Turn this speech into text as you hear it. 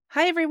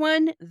Hi,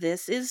 everyone.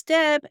 This is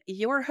Deb,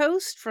 your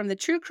host from the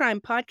true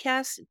crime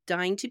podcast,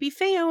 Dying to be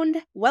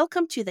Found.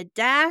 Welcome to The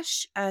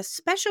Dash, a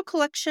special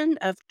collection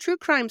of true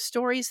crime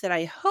stories that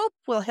I hope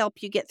will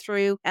help you get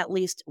through at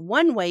least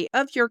one way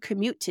of your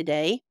commute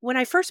today. When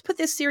I first put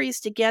this series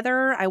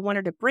together, I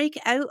wanted to break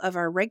out of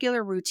our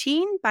regular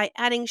routine by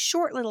adding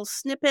short little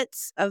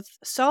snippets of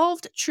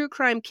solved true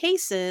crime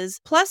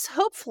cases, plus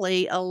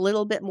hopefully a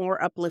little bit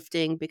more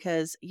uplifting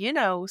because,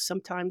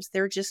 sometimes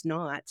they're just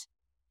not.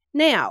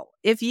 Now,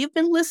 if you've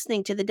been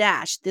listening to The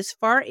Dash this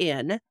far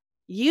in,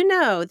 you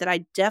know that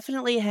I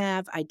definitely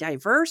have a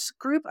diverse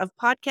group of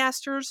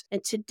podcasters.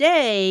 And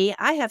today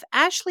I have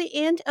Ashley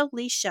and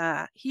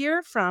Alicia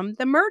here from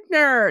the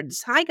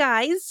MurdNerds. Hi,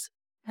 guys.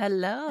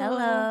 Hello.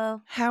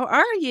 Hello. How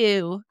are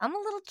you? I'm a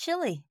little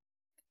chilly.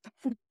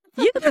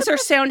 You guys are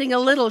sounding a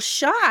little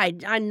shy.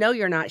 I know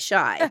you're not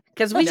shy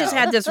because we just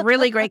had this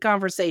really great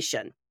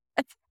conversation.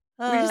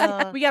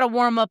 We got to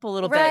warm up a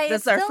little Right, bit.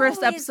 This is our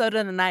first episode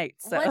of the night.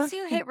 So. Once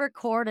you hit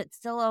record, it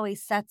still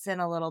always sets in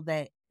a little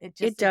bit. It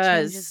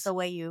does. changes the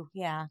way you,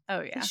 yeah.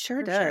 Oh, yeah. It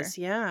sure does,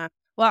 yeah.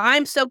 Well,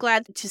 I'm so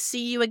glad to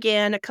see you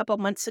again a couple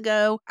months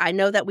ago. I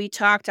know that we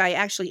talked, I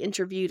actually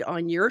interviewed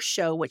on your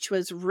show, which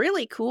was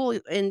really cool.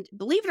 And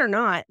believe it or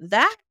not,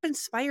 that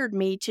inspired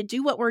me to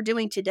do what we're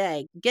doing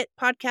today. Get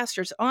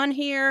podcasters on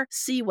here,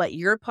 see what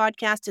your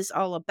podcast is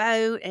all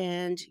about,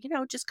 and,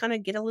 just kind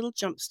of get a little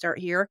jump start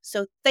here.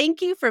 So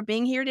thank you for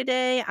being here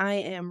today. I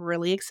am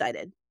really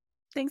excited.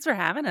 Thanks for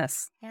having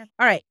us. Yeah.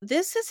 All right,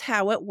 this is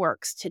how it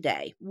works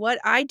today. What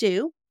I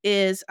do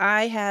is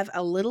I have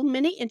a little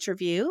mini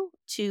interview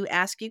to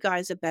ask you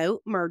guys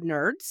about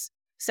MurdNerds.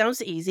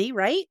 Sounds easy,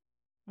 right?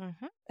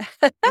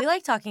 Mm-hmm. We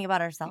like talking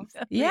about ourselves.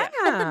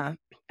 Yeah.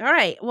 All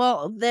right.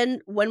 Well, then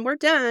when we're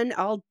done,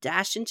 I'll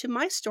dash into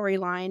my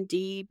storyline,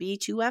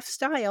 DB2F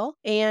style.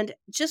 And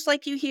just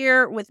like you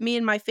hear with me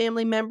and my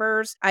family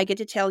members, I get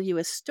to tell you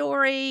a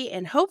story.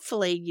 And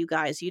hopefully, you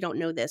guys, you don't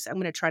know this. I'm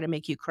going to try to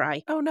make you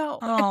cry. Oh, no.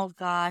 Oh,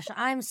 gosh.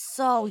 I'm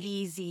so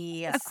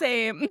easy.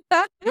 Same.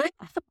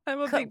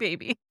 I'm a big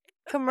baby.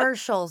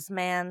 Commercials,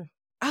 man.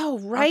 Oh, I'll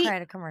right. cry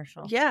at a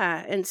commercial.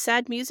 Yeah, and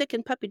sad music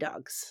and puppy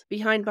dogs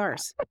behind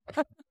bars.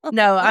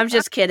 No, I'm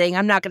just kidding.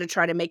 I'm not going to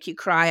try to make you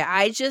cry.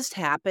 I just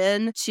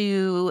happen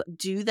to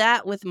do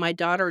that with my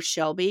daughter,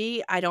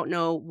 Shelby. I don't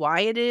know why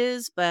it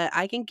is, but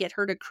I can get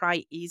her to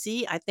cry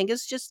easy. I think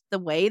it's just the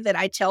way that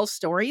I tell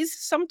stories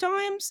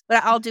sometimes,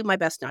 but I'll do my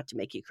best not to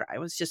make you cry. I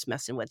was just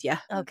messing with you.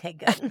 Okay,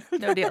 good.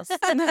 No deals.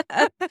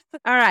 All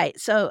right.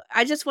 So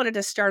I just wanted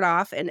to start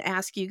off and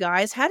ask you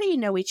guys, how do you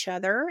know each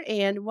other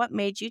and what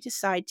made you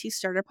decide to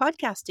start a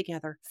podcast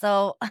together?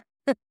 So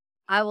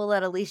I will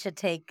let Alicia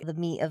take the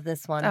meat of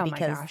this one Oh,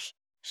 because my gosh.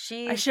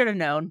 I should have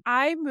known.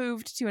 I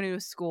moved to a new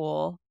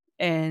school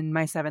in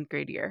my 7th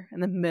grade year,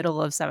 in the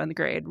middle of 7th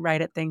grade,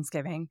 right at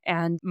Thanksgiving.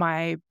 And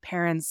my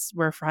parents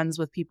were friends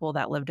with people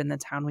that lived in the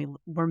town we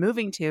were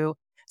moving to.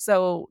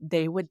 So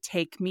they would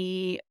take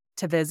me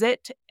to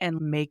visit and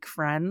make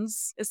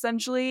friends,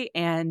 essentially.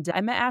 And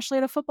I met Ashley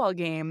at a football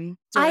game.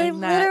 I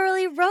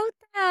literally wrote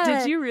that.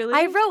 Did you really?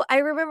 I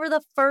remember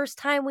the first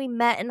time we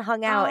met and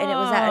hung out, and it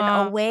was at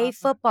an away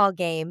football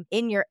game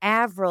in your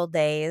Avril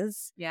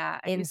days. Yeah,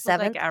 in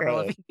 7th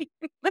grade. grade.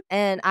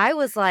 And I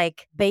was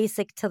like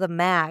basic to the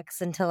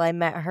max until I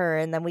met her,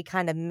 and then we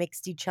kind of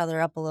mixed each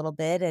other up a little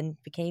bit and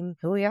became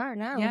who we are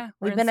now. Yeah,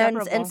 we've been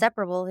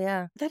inseparable.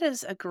 Yeah, that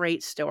is a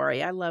great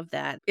story. I love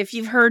that. If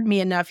you've heard me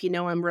enough, you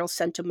know I'm real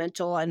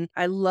sentimental and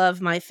I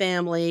love my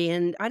family,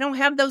 and I don't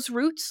have those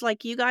roots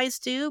like you guys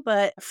do,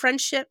 but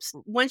friendships,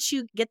 once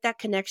you get that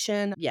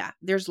connection, yeah,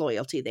 there's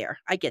loyalty there.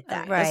 I get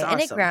that. right, That's awesome.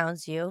 and it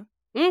grounds you.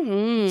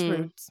 Mm-hmm. It's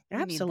roots.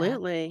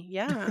 Absolutely.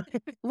 Yeah.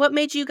 What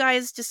made you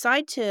guys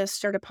decide to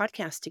start a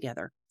podcast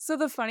together? So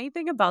the funny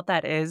thing about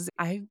that is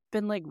I've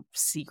been like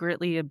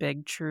secretly a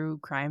big true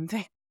crime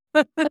fan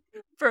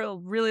for a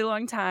really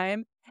long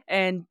time.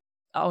 And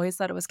I always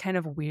thought it was kind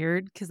of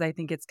weird because I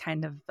think it's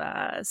kind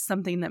of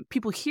something that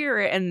people hear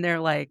and they're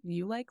like,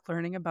 you like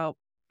learning about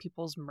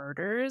people's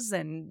murders?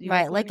 And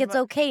right, like it's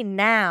okay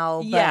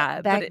now,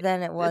 but back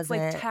then it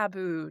wasn't. It's like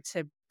taboo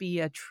to be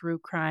a true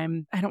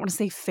crime, I don't want to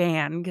say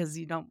fan because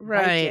you don't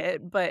Right. like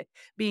it, but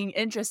being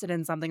interested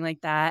in something like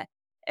that.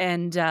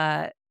 And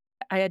I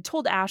had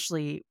told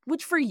Ashley,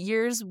 which for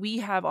years we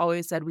have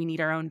always said we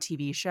need our own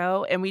TV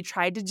show. And we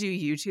tried to do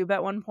YouTube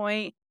at one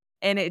point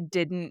and it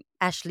didn't.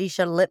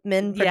 Ashleisha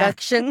Lipman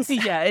Productions.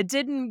 Yeah, it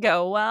didn't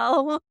go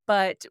well.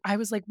 But I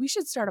was like, we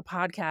should start a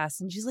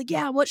podcast. And she's like,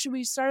 yeah, what should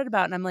we start it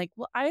about? And I'm like,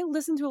 well, I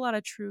listen to a lot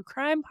of true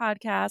crime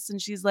podcasts.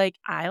 And she's like,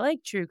 I like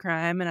true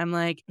crime. And I'm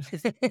like,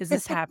 is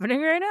this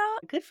happening right now?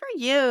 Good for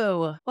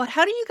you. Well,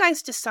 how do you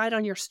guys decide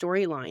on your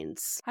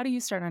storylines? How do you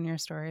start on your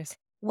stories?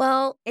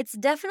 Well, it's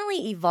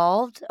definitely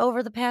evolved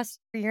over the past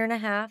year and a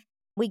half.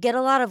 We get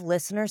a lot of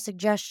listener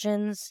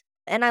suggestions.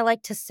 And I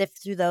like to sift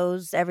through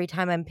those every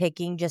time I'm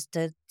picking just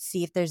to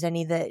see if there's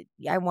any that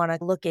I want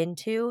to look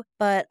into.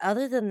 But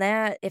other than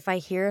that, if I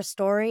hear a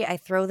story, I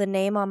throw the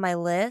name on my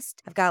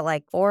list. I've got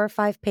like 4 or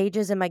 5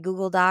 pages in my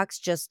Google Docs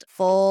just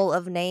full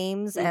of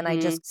names, and I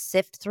just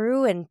sift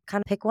through and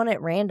kind of pick one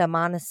at random,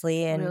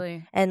 honestly,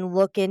 and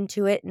look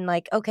into it and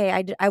like,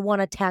 okay, I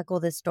want to tackle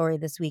this story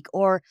this week,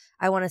 or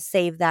I want to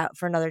save that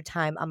for another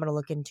time. I'm going to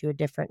look into a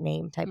different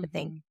name type of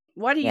thing.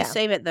 Why do you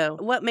save it, though?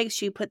 What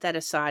makes you put that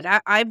aside?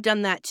 I've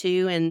done that,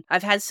 too, and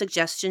I've had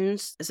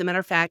suggestions. As a matter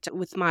of fact,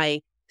 with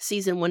my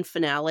season 1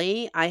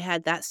 finale, I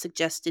had that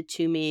suggested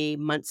to me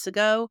months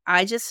ago.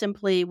 I just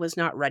simply was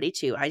not ready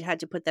to. I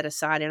had to put that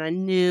aside, and I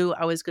knew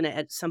I was going to,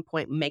 at some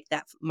point, make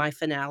that my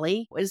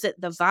finale. Is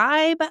it the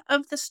vibe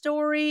of the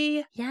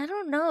story? Yeah, I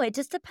don't know. It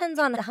just depends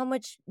on how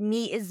much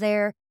meat is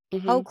there.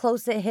 How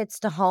close it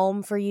hits to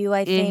home for you,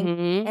 I think.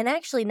 And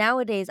actually,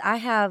 nowadays, I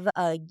have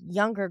a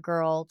younger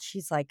girl.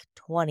 She's like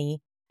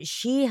 20.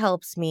 She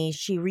helps me.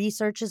 She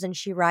researches and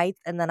she writes.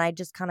 And then I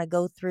just kind of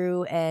go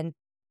through and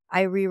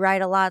I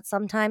rewrite a lot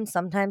sometimes.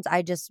 Sometimes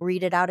I just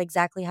read it out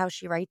exactly how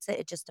she writes it.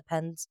 It just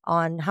depends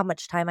on how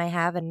much time I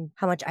have and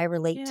how much I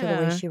relate to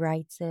the way she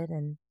writes it.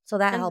 And so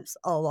that helps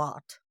a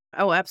lot.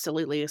 Oh,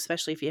 absolutely.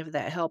 Especially if you have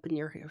that help and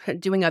you're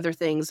doing other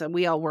things.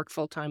 We all work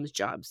full-time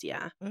jobs.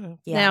 Yeah.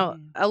 Now,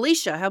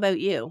 Alicia, how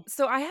about you?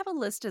 So I have a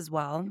list as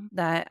well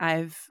that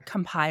I've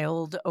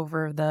compiled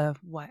over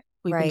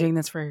we've been doing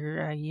this for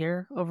a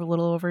year, a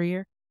little over a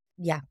year.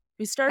 Yeah.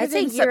 We started I'd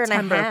say in year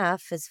September. and a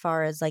half as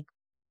far as like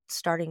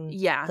starting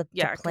to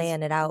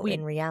plan it out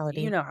in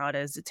reality. You know how it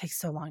is. It takes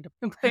so long to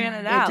plan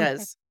it out. It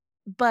does.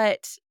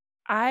 But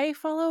I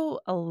follow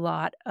a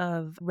lot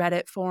of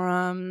Reddit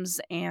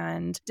forums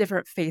and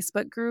different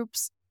Facebook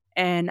groups.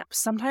 And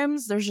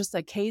sometimes there's just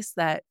a case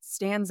that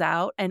stands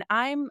out. And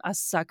I'm a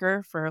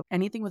sucker for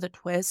anything with a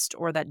twist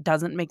or that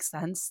doesn't make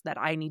sense that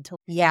I need to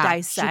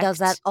dissect. She does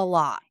that a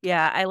lot.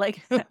 Yeah, I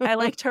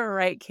like to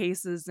write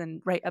cases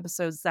and write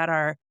episodes that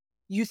are,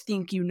 you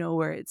think you know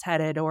where it's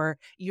headed, or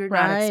you're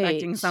not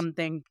expecting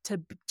something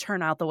to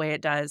turn out the way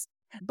it does.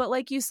 But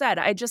like you said,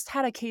 I just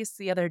had a case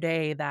the other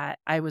day that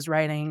I was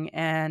writing,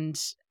 and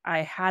I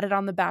had it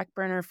on the back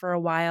burner for a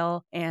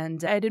while,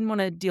 and I didn't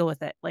want to deal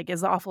with it. Like,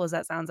 as awful as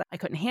that sounds, I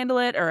couldn't handle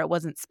it, or it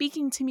wasn't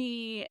speaking to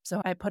me.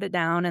 So I put it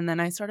down, and then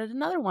I started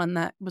another one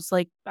that was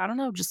like, I don't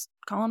know, just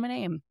call him a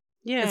name.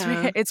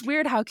 Yeah. It's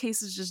weird how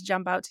cases just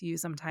jump out to you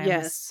sometimes.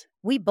 Yes.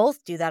 We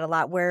both do that a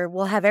lot, where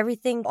we'll have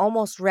everything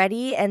almost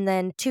ready, and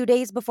then 2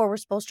 days before we're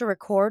supposed to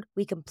record,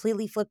 we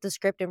completely flip the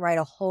script and write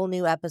a whole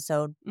new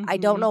episode. I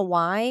don't know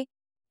why.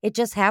 It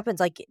just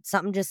happens. Like,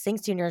 something just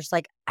sinks to you and you're just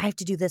like, I have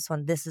to do this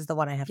one. This is the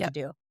one I have to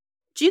do.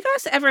 Do you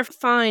guys ever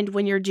find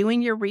when you're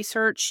doing your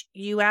research,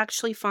 you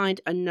actually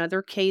find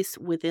another case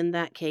within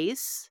that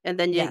case? And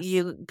then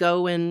you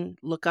go and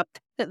look up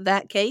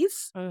that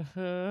case?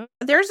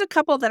 There's a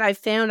couple that I've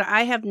found.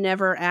 I have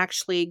never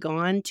actually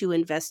gone to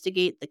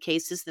investigate the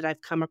cases that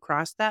I've come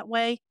across that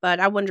way, but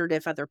I wondered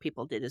if other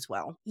people did as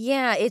well.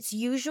 Yeah, it's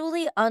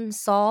usually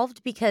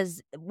unsolved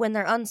because when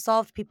they're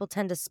unsolved, people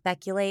tend to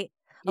speculate.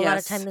 A lot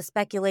of time the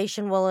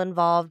speculation will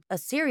involve a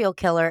serial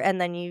killer, and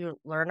then you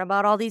learn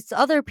about all these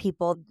other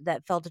people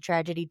that felt a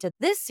tragedy to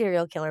this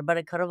serial killer, but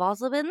it could have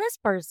also been this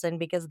person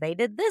because they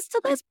did this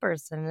to this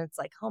person. And it's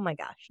like, oh my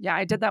gosh. Yeah,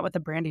 I did that with the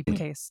Brandy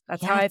case.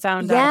 That's how I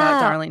found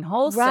out about Darlene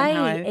Holst.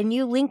 Right, and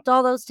you linked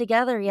all those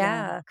together.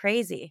 Yeah.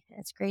 Crazy.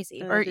 It's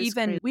crazy. Or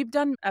even, we've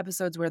done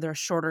episodes where they're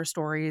shorter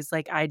stories,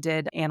 like I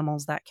did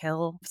Animals That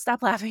Kill.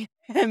 Stop laughing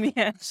at me.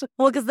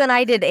 Well, because then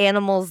I did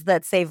Animals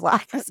That Save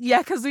Lives. Yeah,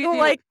 because we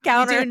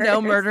do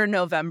No Murder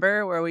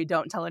November, where we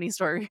don't tell any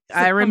story.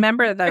 I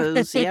remember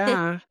those,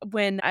 yeah.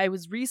 When I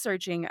was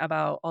researching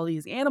about all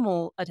these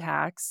animal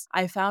attacks,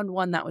 I found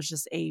one that was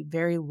just a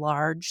very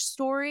large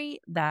story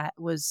that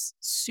was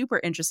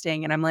super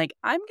interesting. And I'm like,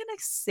 I'm going to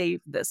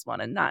save this one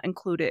and not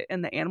include it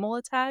in the animal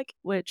attack,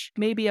 which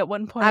maybe at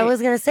one point... I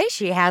was going to say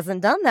she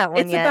hasn't done that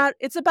one yet.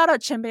 It's about a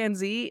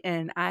chimpanzee,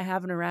 and I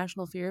have an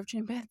irrational fear of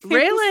chimpanzees.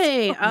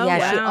 Really? Oh,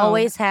 yeah, she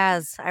always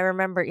has. I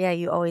remember. Yeah,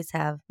 you always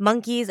have.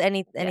 Monkeys,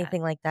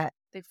 anything like that.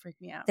 They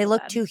freak me out. They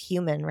look too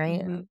human,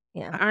 right?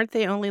 Yeah. Aren't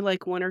they only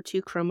like 1 or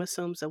 2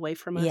 chromosomes away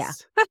from us? Yeah.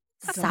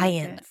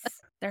 Science.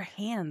 Their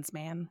hands,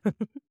 man.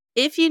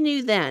 If you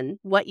knew then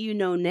what you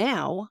know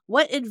now,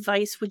 what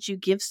advice would you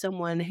give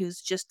someone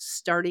who's just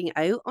starting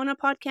out on a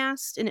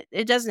podcast? And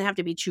it doesn't have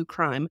to be true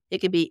crime. It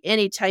could be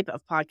any type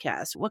of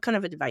podcast. What kind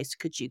of advice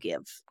could you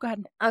give? Go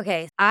ahead.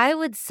 Okay. I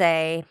would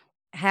say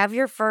have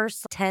your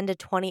first 10 to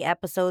 20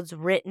 episodes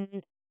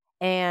written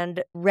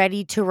and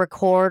ready to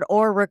record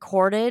or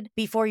recorded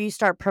before you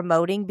start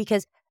promoting,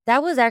 because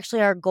that was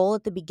actually our goal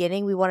at the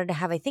beginning. We wanted to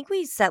have, I think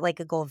we set like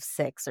a goal of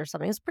 6 or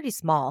something. It was pretty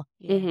small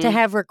to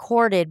have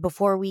recorded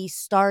before we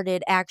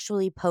started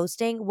actually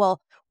posting.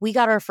 Well, we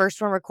got our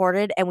first one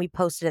recorded and we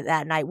posted it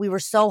that night. We were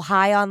so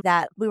high on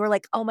that. We were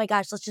like, oh my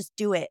gosh, let's just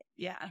do it.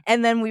 Yeah.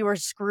 And then we were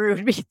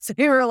screwed because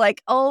we were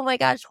like, oh my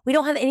gosh, we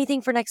don't have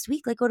anything for next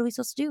week. Like, what are we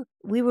supposed to do?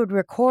 We would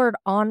record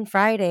on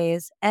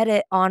Fridays,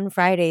 edit on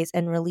Fridays,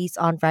 and release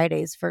on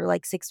Fridays for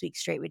like 6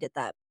 weeks straight. We did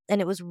that.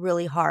 and it was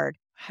really hard.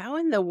 How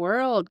in the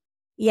world?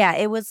 Yeah,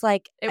 it was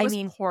like, It was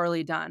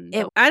poorly done.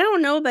 I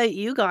don't know about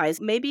you guys.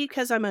 Maybe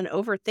because I'm an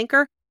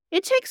overthinker.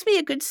 It takes me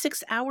a good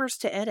 6 hours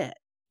to edit.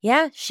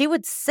 Yeah, she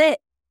would sit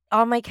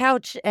on my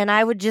couch and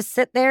I would just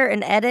sit there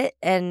and edit,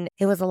 and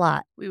it was a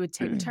lot. We would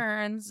take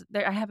turns.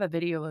 I have a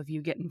video of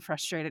you getting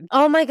frustrated.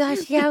 Oh my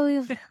gosh,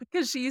 yeah.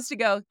 Because she used to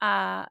go,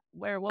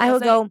 what was I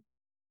would it? go,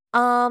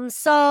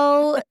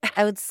 so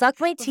I would suck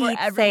my Before teeth,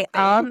 say,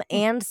 everything.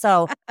 and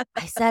so.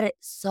 I said it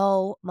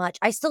so much.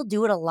 I still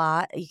do it a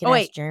lot. You can Oh, ask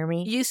wait.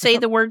 Jeremy. You say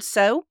the word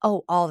so?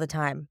 Oh, all the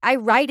time. I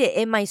write it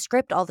in my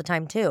script all the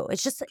time too.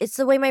 It's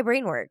the way my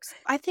brain works.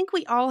 I think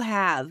we all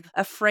have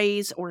a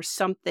phrase or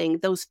something,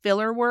 those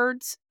filler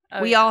words.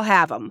 Oh, We yeah. all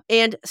have them.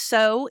 And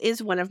so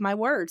is one of my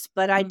words,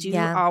 but I do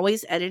Yeah.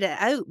 always edit it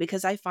out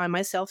because I find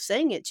myself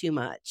saying it too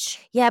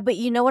much. Yeah, but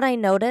you know what I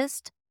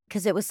noticed?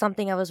 Because it was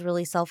something I was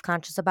really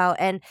self-conscious about.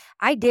 And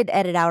I did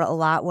edit out a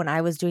lot when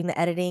I was doing the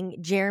editing.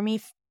 Jeremy,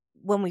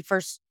 when we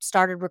first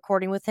started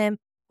recording with him,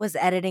 was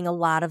editing a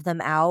lot of them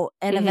out.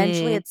 And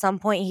eventually Mhm. at some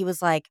point he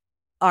was like,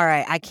 all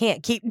right, I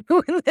can't keep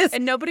doing this.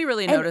 And nobody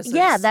really And notices.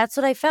 yeah, that's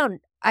what I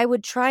found. I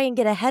would try and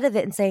get ahead of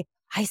it and say,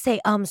 I say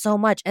so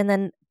much. And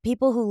then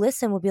people who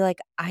listen would be like,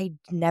 I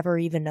never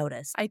even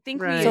noticed. I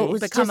think Right. we So it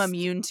was become just-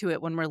 immune to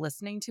it when we're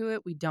listening to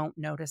it. We don't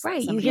notice.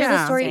 Right, That you hear the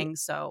somebody's story- saying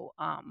so.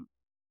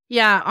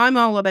 Yeah, I'm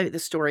all about the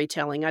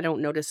storytelling. I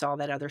don't notice all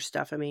that other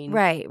stuff. I mean,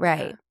 Right.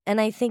 Yeah. And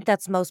I think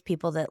that's most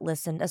people that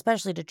listen,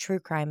 especially to true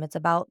crime. It's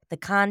about the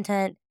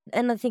content.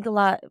 And I think a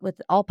lot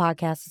with all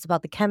podcasts, it's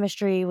about the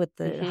chemistry with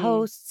the Mhm.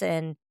 hosts.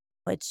 And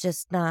it's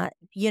just not,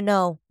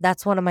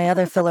 that's one of my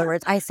other filler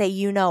words. I say,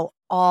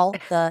 all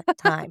the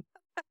time.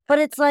 But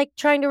it's like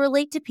trying to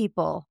relate to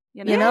people,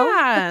 You you know?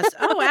 Yes.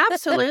 Oh,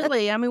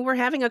 absolutely. I mean, we're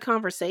having a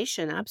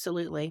conversation.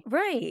 Absolutely.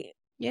 Right.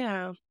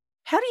 Yeah.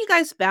 How do you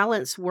guys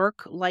balance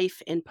work,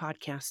 life, and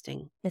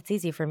podcasting? It's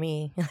easy for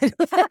me.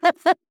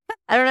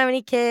 I don't have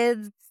any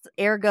kids.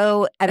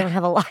 Ergo, I don't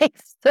have a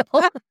life. So,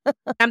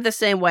 I'm the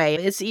same way.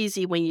 It's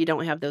easy when you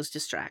don't have those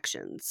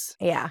distractions.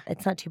 yeah,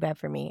 it's not too bad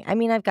for me. I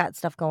mean, I've got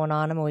stuff going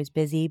on. I'm always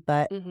busy,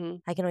 but Mm-hmm.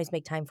 I can always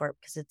make time for it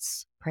because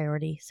it's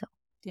priority. So,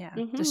 Yeah.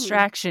 Mhm.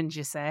 Distractions,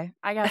 you say.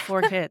 I got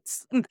 4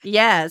 kids.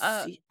 Yes.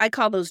 Uh, I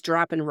call those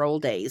drop and roll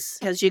days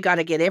because you got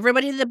to get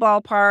everybody to the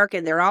ballpark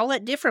and they're all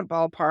at different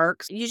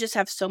ballparks. You just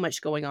have so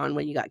much going on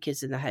when you got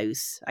kids in the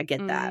house. I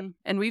get that.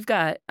 And we've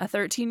got a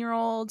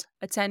 13-year-old,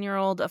 a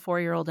 10-year-old, a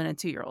 4-year-old, and a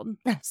 2-year-old.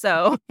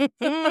 So,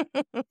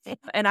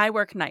 and I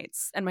work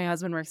nights and my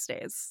husband works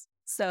days.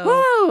 So,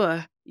 Woo!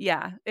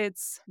 yeah,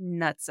 it's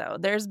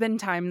nutso. There's been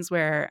times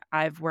where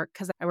I've worked,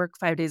 because I work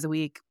 5 days a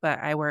week, but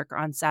I work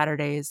on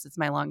Saturdays. It's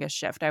my longest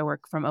shift. I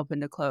work from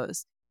open to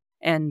close.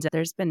 And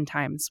there's been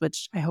times,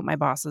 which I hope my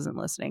boss isn't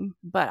listening,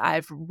 but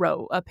I've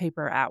wrote a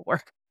paper at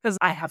work because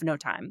I have no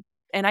time.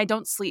 And I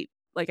don't sleep.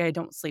 Like, I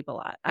don't sleep a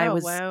lot.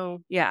 Wow.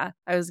 Yeah,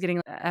 I was getting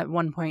at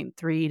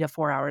 1.3 to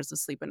 4 hours of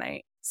sleep a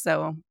night.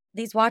 So,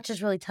 these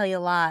watches really tell you a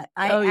lot.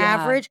 I Oh, yeah.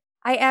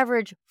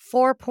 average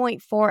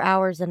 4.4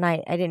 hours a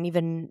night. I didn't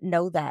even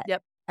know that.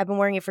 Yep. I've been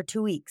wearing it for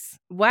 2 weeks.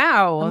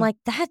 Wow. I'm like,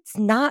 that's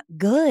not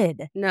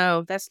good.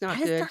 no, that's not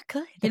That is good. not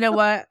good. You know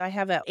what? I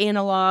have an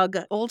analog,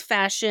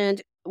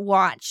 old-fashioned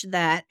watch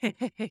that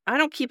I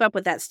don't keep up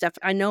with that stuff.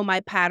 I know my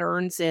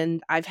patterns,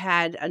 and I've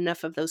had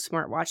enough of those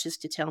smartwatches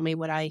to tell me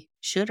what I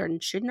should or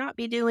should not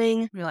be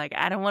doing. you're like,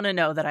 I don't want to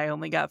know that I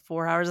only got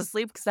 4 hours of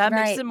sleep because that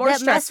makes Right. it more that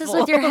stressful. messes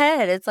with your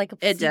head. It's like a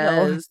It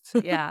placebo. does.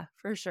 Yeah,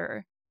 for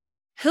sure.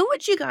 Who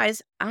would you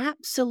guys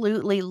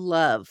absolutely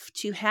love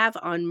to have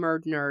on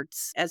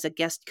MurdNerds as a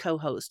guest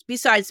co-host?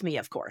 Besides me,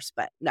 of course,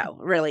 but no,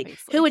 really.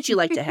 Obviously. Who would you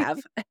like to have?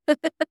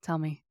 Tell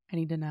me. I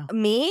need to know.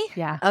 Me?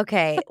 Yeah.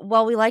 Okay.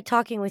 Well, we like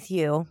talking with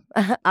you,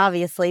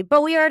 obviously,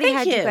 but we already Thank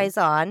had you. you guys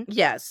on.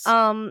 Yes.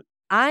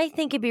 I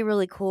think it'd be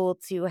really cool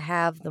to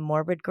have the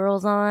Morbid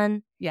girls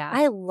on. Yeah.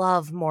 I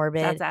love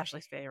Morbid. That's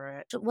Ashley's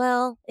favorite.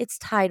 Well, it's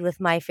tied with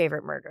my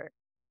favorite murder.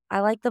 I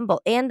like them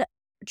both. And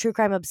True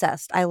Crime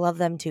Obsessed. I love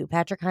them too.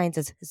 Patrick Hines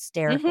is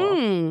hysterical.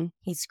 Mhm.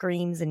 He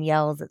screams and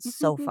yells. It's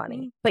so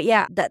funny. But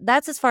yeah,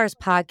 that's as far as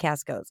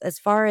podcast goes. As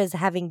far as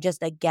having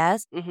just a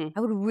guest, Mhm.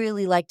 I would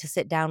really like to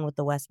sit down with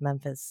the West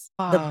Memphis,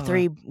 Oh. the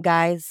 3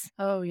 guys.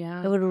 Oh,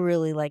 yeah. I would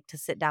really like to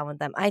sit down with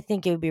them. I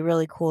think it would be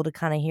really cool to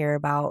kind of hear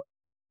about,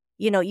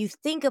 you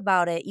think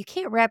about it, you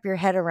can't wrap your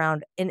head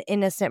around an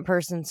innocent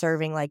person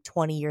serving like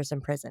 20 years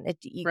in prison.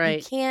 You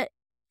Right. can't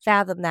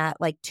fathom that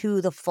like to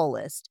the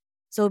fullest.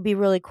 So it'd be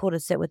really cool to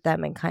sit with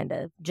them and kind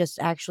of just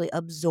actually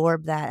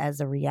absorb that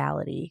as a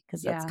reality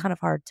because that's Yeah. kind of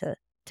hard to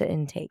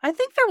intake. I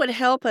think that would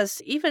help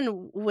us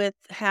even with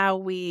how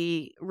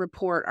we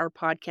report our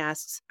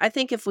podcasts. I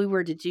think if we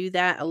were to do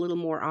that a little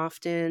more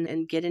often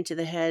and get into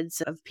the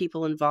heads of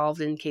people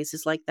involved in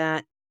cases like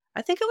that,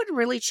 I think it would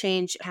really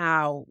change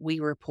how we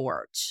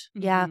report.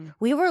 Yeah, Mhm.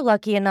 we were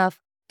lucky enough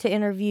to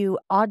interview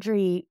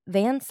Audrey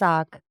Van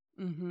Sock,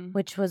 Mhm.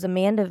 which was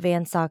Amanda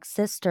Van Sock's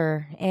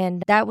sister.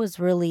 And that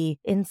was really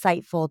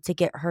insightful to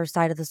get her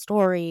side of the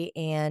story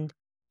and,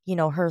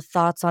 her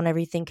thoughts on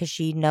everything because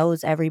she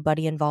knows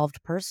everybody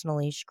involved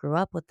personally. She grew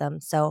up with them.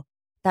 So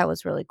that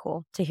was really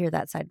cool to hear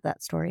that side of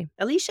that story.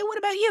 Alicia, what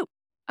about you?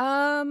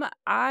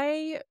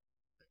 I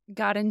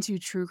got into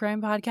true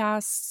crime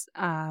podcasts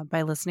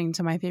by listening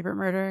to My Favorite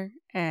Murder,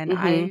 and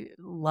I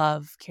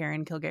love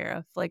Karen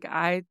Kilgariff. Like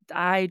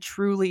I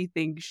truly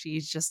think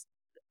she's just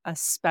a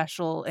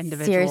special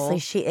individual. Seriously,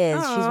 she is.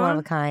 Aww. She's one of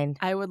a kind.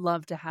 I would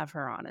love to have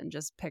her on and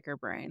just pick her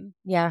brain.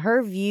 Yeah,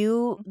 her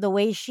view, the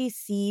way she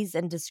sees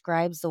and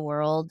describes the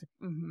world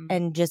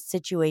and just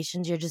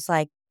situations, you're just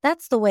like,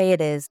 that's the way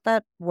it is.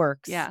 That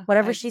works. Yeah.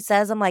 Whatever she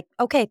says, I'm like,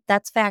 okay,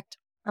 that's fact.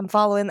 I'm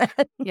following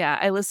that. Yeah,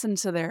 I listened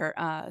to their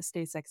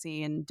Stay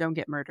Sexy and Don't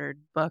Get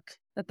Murdered book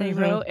that they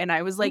wrote, and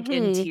I was like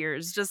in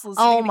tears just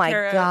listening to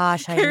Karen,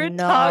 gosh, Karen I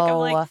know. talk. I'm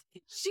like,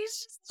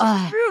 she's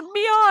rooting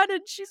me on,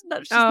 and she's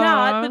not,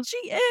 but she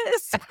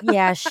is.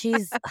 Yeah,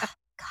 she's, God,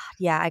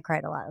 yeah, I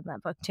cried a lot in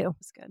that book too.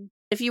 It's good.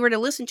 If you were to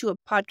listen to a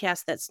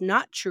podcast that's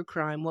not true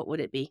crime, what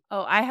would it be?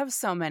 Oh, I have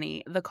so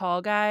many. The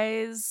Call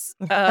Guys.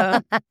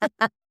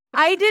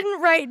 I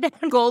didn't write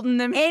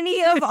down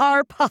any of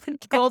our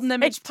podcasts. Golden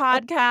Image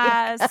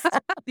Podcast,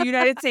 The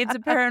United States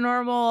of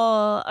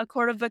Paranormal, A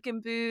Court of Book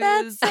and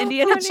Booze, so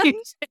Indiana funny.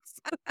 Jones.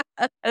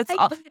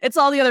 It's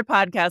all the other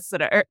podcasts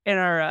that are in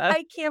our.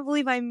 I can't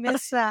believe I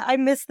missed that. I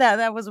missed that.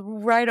 That was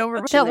right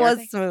over. That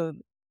was smooth.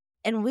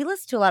 And we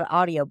listen to a lot of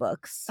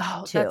audiobooks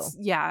too.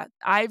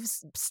 I've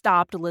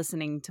stopped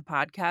listening to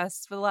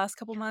podcasts for the last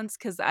couple months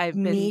because I've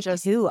been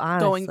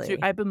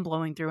I've been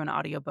blowing through an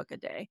audiobook a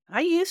day. I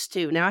used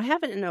to. Now I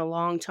haven't in a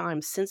long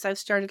time since I've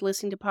started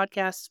listening to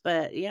podcasts,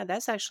 but yeah,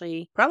 that's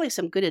actually probably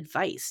some good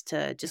advice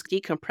to just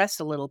decompress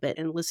a little bit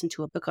and listen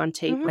to a book on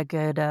tape. A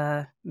good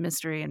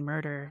mystery and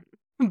murder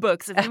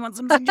books if you want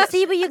some suggestions.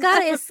 See, but you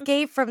gotta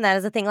escape from that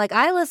as a thing. Like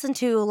I listen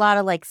to a lot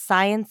of like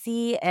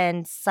science-y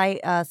and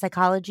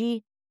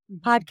psychology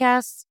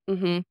podcasts.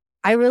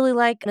 I really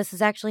like This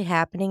Is Actually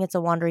Happening. It's a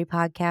Wondery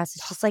podcast.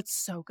 It's just like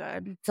so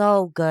good.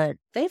 So good.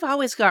 They've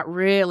always got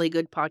really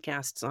good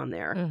podcasts on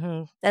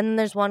there. Then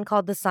there's one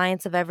called The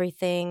Science of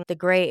Everything, The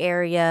Gray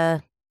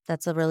Area.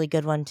 That's a really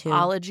good one too.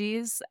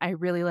 Ologies. I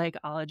really like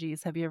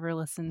Ologies. Have you ever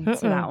listened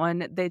to that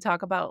one? They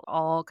talk about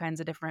all kinds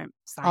of different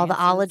sciences. All the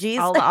ologies?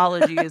 All the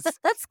ologies.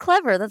 That's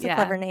clever. That's a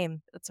clever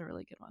name. That's a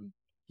really good one.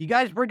 You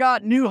guys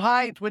forgot New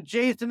Heights with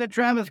Jason and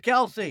Travis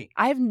Kelce.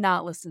 I have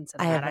not listened to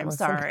that. I'm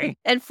sorry.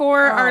 And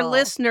for our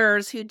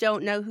listeners who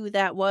don't know who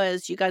that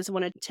was, you guys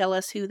want to tell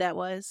us who that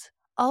was?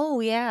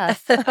 Oh, yeah.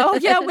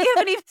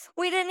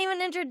 We didn't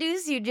even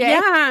introduce you, Jay.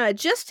 Yeah,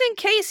 just in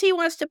case he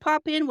wants to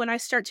pop in when I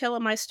start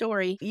telling my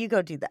story. You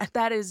go do that.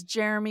 That is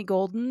Jeremy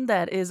Golden.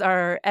 That is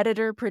our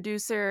editor,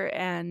 producer,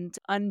 and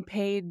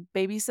unpaid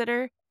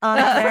babysitter.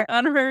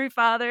 Honorary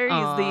father.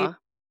 Aww. He's the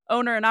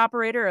owner and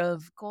operator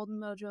of Golden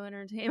Mojo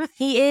Entertainment.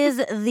 He is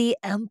the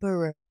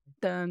emperor.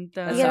 Dun,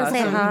 dun, you gotta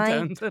say hi.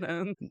 Dun, dun,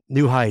 dun.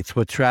 New Heights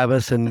with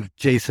Travis and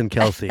Jason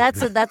Kelce.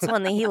 That's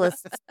one that he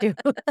listens to.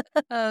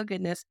 Oh,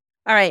 goodness.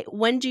 All right.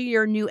 When do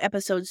your new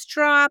episodes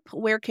drop?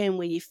 Where can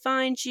we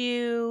find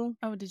you?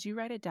 Oh, did you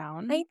write it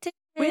down? I did.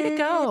 Way to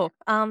go.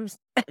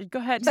 Go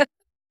ahead.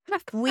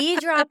 We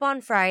drop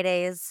on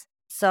Fridays,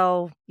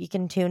 so you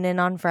can tune in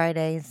on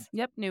Fridays.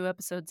 Yep. New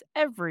episodes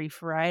every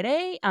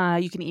Friday.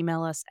 You can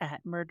email us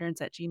at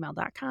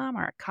murdnerds@gmail.com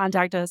or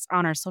contact us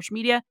on our social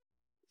media,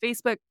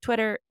 Facebook,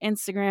 Twitter,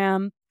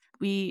 Instagram.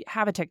 We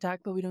have a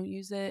TikTok, but we don't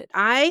use it.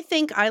 I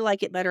think I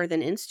like it better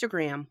than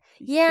Instagram.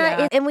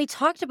 Yeah. And we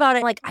talked about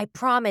it. Like, I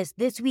promise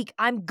this week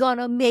I'm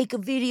gonna make a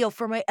video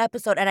for my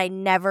episode, and I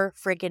never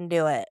freaking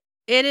do it.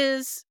 It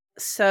is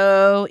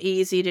so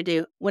easy to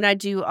do. When I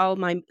do all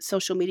my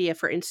social media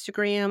for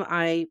Instagram,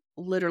 I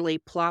literally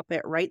plop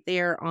it right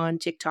there on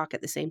TikTok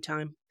at the same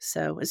time.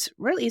 So it's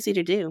really easy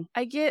to do.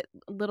 I get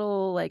a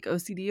little like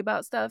OCD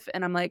about stuff,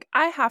 and I'm like,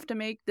 I have to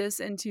make this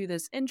into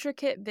this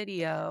intricate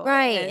video.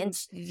 Right. And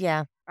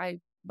yeah. I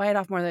bite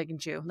off more than I can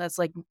chew. That's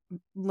like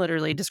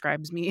literally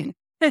describes me in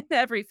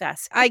every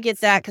facet. I get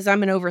that because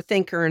I'm an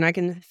overthinker, and I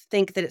can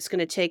think that it's going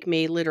to take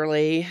me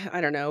literally,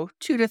 2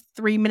 to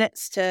 3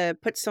 minutes to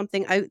put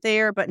something out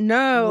there. But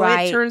no,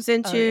 it turns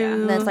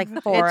into that's like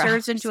 4 it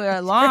turns into a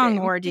long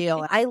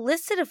ordeal. I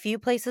listed a few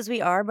places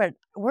we are, but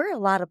we're a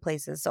lot of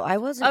places, so I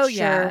wasn't sure.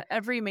 Yeah,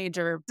 every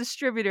major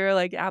distributor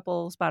like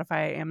Apple,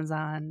 Spotify,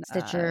 Amazon,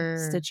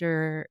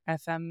 Stitcher,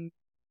 FM.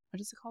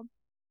 What is it called?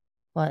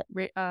 What?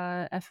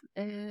 I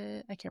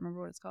can't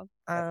remember what it's called.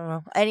 I don't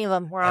know. Any of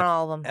them. We're on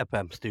all of them.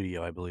 FM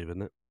Studio, I believe,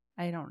 isn't it?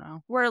 I don't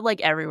know. We're like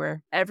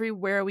everywhere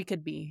we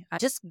could be.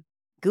 Just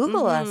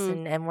Google us,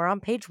 and we're on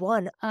page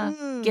 1.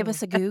 Give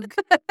us a goog.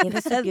 Give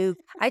us a goog.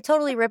 I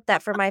totally ripped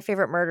that from My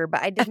Favorite Murder,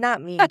 but I did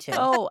not mean to.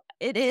 Oh,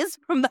 it is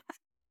from that.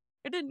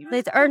 I didn't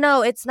even.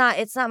 No, it's not.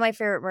 It's not My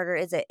Favorite Murder,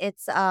 is it?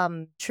 It's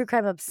True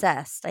Crime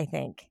Obsessed, I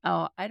think.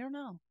 Oh, I don't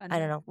know. I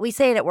don't know. We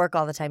say it at work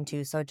all the time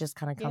too, so it just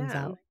kind of comes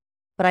out.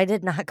 but I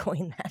did not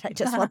coin that. I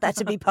just want that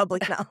to be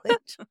public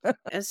knowledge.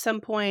 At some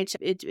point,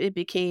 it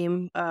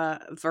became a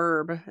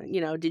verb.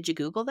 Did you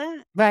Google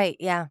that? Right,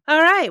 yeah.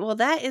 All right. Well,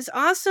 that is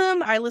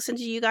awesome. I listen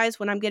to you guys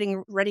when I'm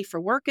getting ready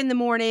for work in the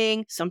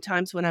morning,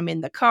 sometimes when I'm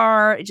in the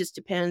car. It just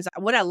depends.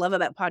 What I love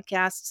about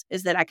podcasts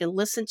is that I can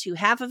listen to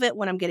half of it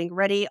when I'm getting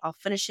ready. I'll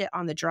finish it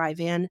on the drive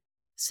in.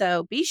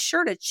 So be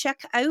sure to check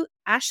out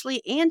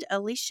Ashley and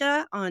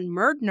Alicia on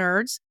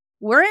MurdNerds,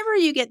 wherever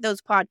you get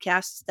those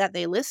podcasts that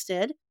they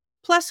listed,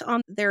 plus on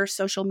their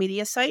social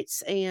media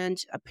sites,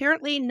 and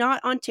apparently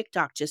not on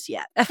TikTok just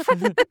yet.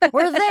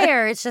 We're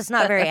there. It's just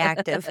not very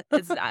active.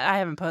 I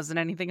haven't posted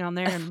anything on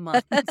there in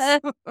months.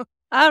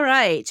 All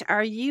right.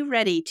 Are you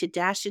ready to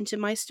dash into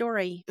my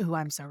story? Ooh,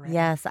 I'm so ready.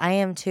 Yes, I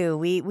am too.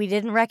 We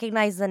didn't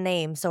recognize the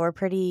name, so we're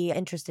pretty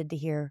interested to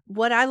hear.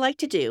 What I like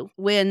to do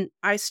when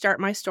I start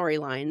my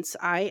storylines,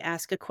 I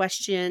ask a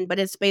question, but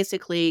it's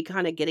basically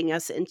kind of getting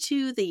us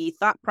into the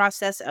thought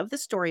process of the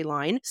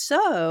storyline.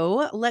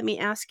 So let me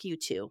ask you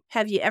two.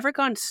 Have you ever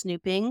gone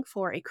snooping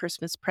for a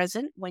Christmas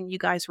present when you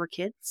guys were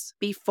kids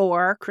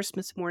before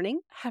Christmas morning?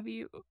 Have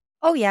you?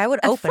 Oh yeah, I would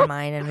open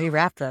mine and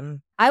rewrap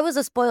them. I was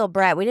a spoiled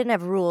brat. We didn't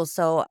have rules,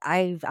 so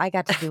I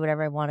got to do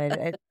whatever I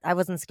wanted. I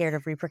wasn't scared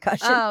of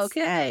repercussions. Oh,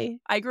 okay.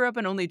 I grew up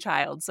an only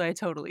child, so I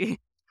totally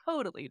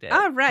did.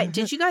 All right.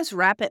 Did you guys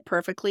wrap it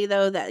perfectly,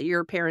 though, that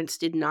your parents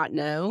did not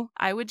know?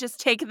 I would just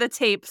take the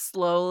tape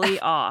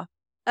slowly off.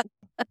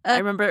 I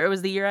remember it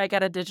was the year I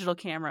got a digital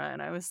camera,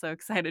 and I was so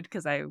excited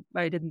because I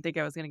didn't think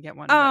I was going to get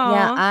one. Oh.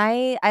 Yeah,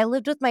 I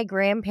lived with my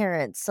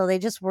grandparents, so they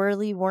just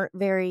really weren't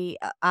very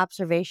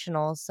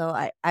observational. So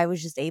I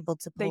was just able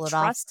to They pull it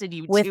off trusted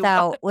you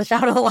without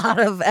a lot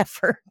of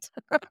effort.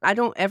 I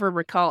don't ever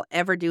recall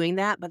ever doing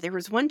that, but there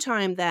was one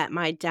time that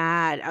my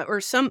dad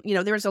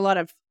there was a lot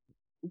of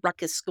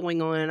ruckus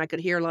going on. I could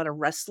hear a lot of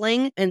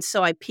wrestling. And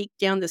so I peeked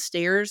down the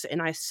stairs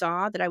and I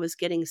saw that I was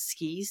getting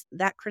skis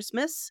that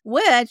Christmas,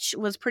 which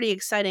was pretty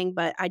exciting,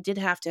 but I did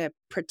have to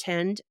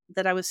pretend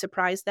that I was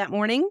surprised that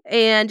morning.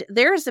 And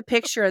there's a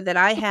picture that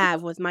I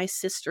have with my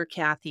sister,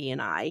 Kathy, and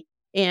I.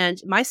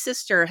 And my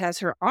sister has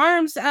her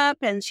arms up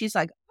and she's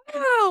like,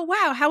 oh,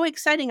 wow, how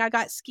exciting. I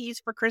got skis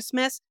for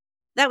Christmas.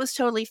 That was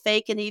totally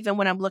fake. And even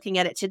when I'm looking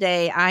at it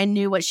today, I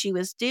knew what she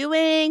was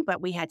doing,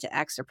 but we had to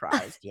act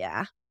surprised.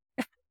 Yeah.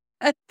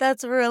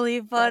 That's really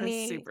That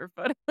funny. is super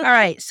funny. All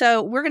right.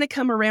 So we're going to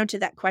come around to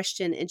that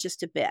question in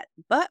just a bit.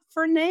 But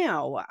for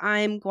now,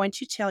 I'm going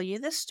to tell you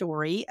the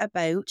story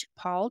about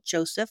Paul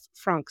Joseph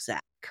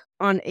Fronczak.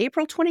 On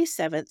April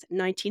 27th,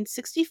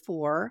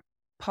 1964,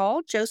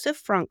 Paul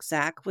Joseph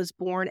Fronczak was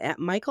born at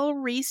Michael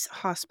Reese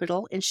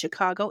Hospital in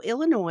Chicago,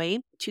 Illinois,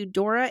 to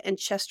Dora and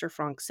Chester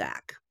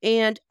Fronczak.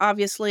 And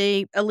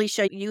obviously,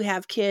 Alicia, you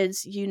have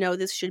kids. You know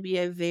this should be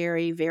a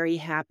very, very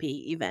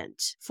happy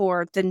event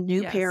for the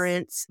new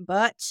parents.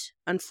 But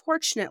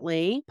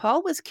unfortunately,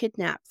 Paul was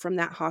kidnapped from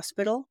that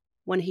hospital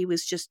when he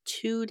was just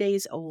 2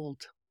 days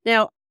old.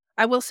 Now,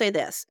 I will say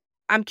this.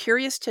 I'm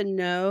curious to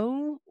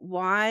know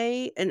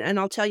why, and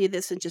I'll tell you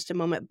this in just a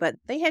moment, but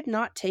they had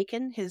not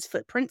taken his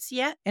footprints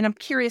yet. And I'm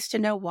curious to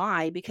know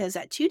why, because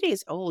at 2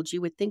 days old,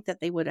 you would think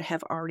that they would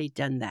have already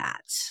done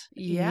that.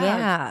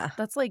 Yeah.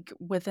 That's like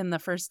within the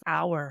first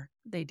hour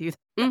they do that.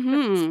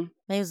 Mm-hmm.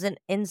 It was an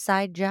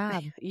inside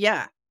job.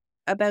 Yeah.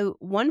 About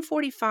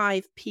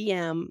 1:45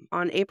 p.m.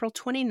 on April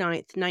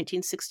 29th,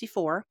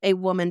 1964, a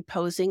woman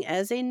posing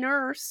as a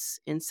nurse,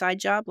 inside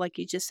job like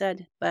you just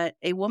said, but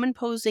a woman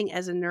posing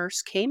as a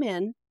nurse came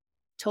in,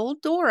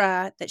 told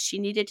Dora that she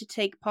needed to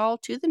take Paul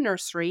to the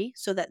nursery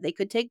so that they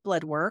could take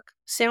blood work.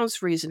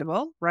 Sounds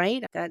reasonable,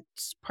 right?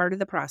 That's part of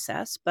the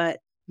process, but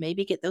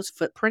maybe get those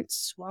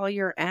footprints while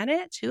you're at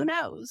it. Who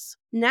knows?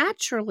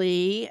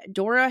 Naturally,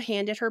 Dora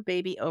handed her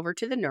baby over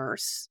to the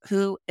nurse,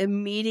 who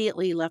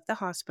immediately left the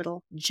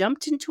hospital,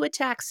 jumped into a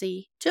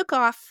taxi, took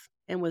off,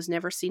 and was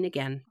never seen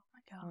again.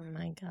 Oh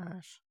my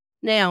gosh.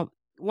 Now,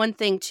 one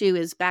thing, too,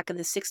 is back in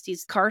the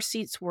 60s, car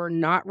seats were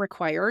not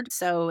required.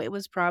 So it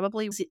was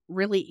probably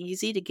really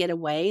easy to get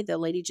away. The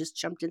lady just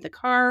jumped in the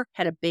car,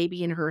 had a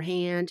baby in her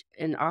hand,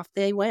 and off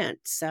they went.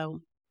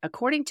 So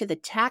according to the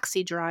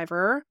taxi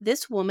driver,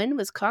 this woman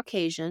was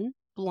Caucasian,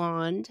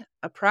 blonde,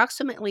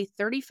 approximately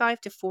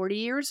 35 to 40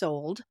 years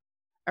old,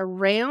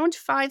 around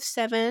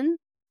 5'7".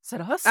 Is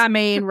that us? I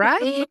mean,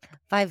 right?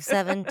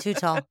 5'7", too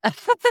tall.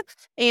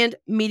 And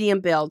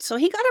medium build. So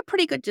he got a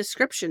pretty good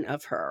description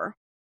of her.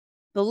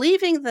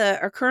 Believing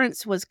the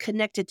occurrence was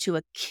connected to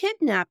a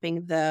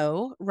kidnapping,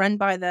 though, run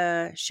by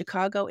the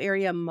Chicago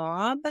area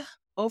mob,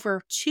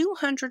 over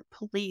 200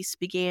 police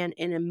began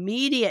an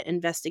immediate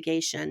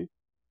investigation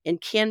and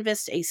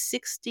canvassed a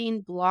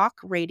 16-block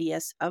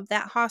radius of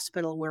that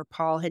hospital where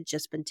Paul had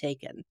just been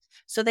taken.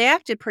 So they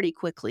acted pretty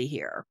quickly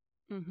here.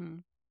 Mm-hmm.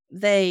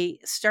 They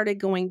started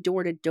going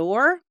door to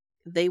door.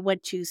 They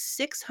went to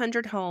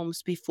 600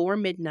 homes before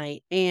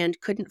midnight and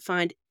couldn't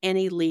find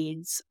any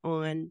leads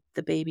on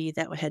the baby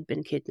that had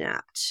been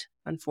kidnapped,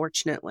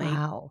 unfortunately.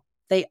 Wow.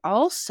 They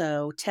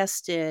also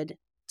tested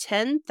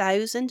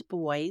 10,000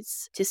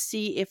 boys to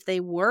see if they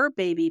were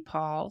baby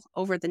Paul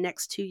over the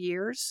next 2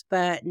 years,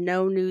 but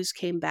no news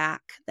came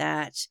back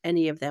that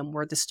any of them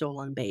were the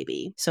stolen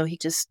baby. So he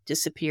just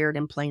disappeared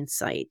in plain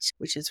sight,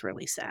 which is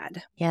really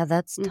sad. Yeah,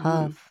 that's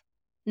tough.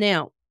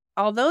 Now,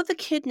 although the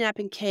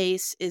kidnapping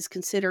case is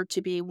considered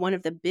to be one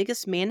of the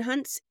biggest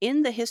manhunts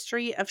in the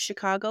history of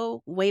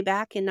Chicago way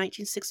back in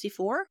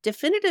 1964,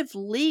 definitive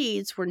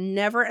leads were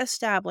never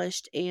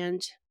established,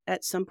 and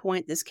at some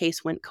point this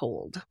case went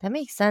cold. That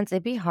makes sense.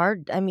 It'd be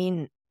hard. I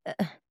mean,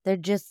 they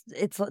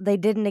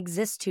didn't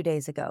exist 2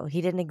 days ago.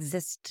 He didn't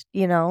exist,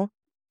 Yeah.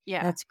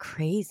 That's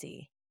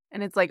crazy.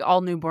 And it's like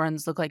all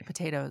newborns look like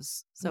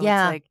potatoes. So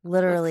Yeah, it's like,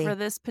 literally. look for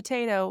this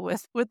potato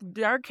with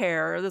dark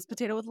hair or this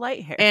potato with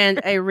light hair.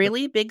 And a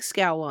really big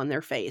scowl on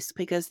their face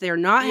because they're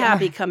not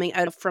happy coming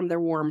out from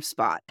their warm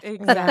spot.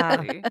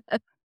 Exactly.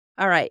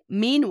 All right.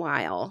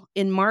 Meanwhile,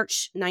 in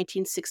March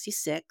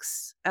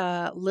 1966,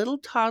 a little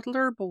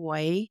toddler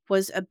boy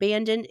was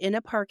abandoned in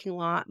a parking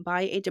lot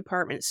by a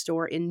department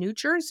store in New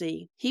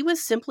Jersey. He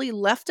was simply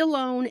left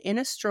alone in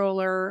a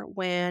stroller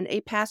when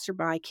a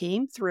passerby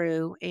came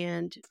through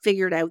and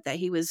figured out that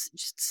he was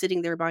just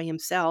sitting there by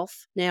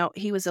himself. Now,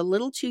 he was a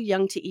little too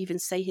young to even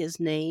say his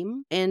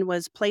name and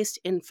was placed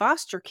in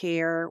foster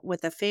care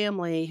with a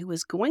family who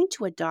was going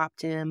to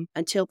adopt him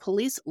until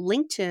police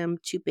linked him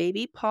to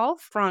baby Paul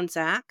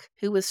Fronczak,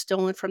 who was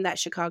stolen from that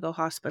Chicago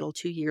hospital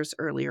 2 years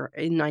earlier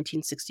in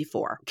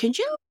 1964. Can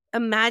you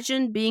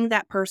imagine being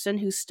that person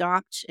who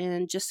stopped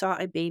and just saw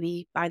a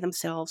baby by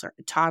themselves or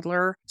a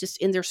toddler just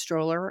in their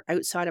stroller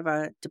outside of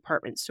a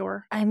department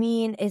store? I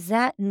mean, is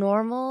that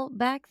normal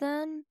back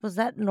then? Was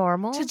that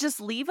normal? To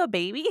just leave a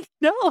baby?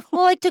 No.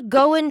 Well, like to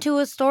go into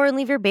a store and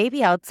leave your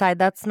baby outside,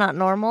 that's not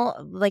normal.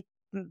 Like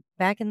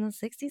back in the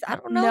 60s? I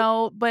don't know.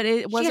 No, but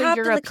it was She a hopped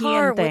in the European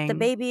car thing. with the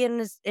baby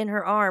in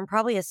her arm,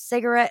 probably a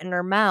cigarette in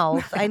her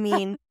mouth. I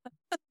mean,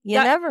 you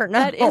That- never know.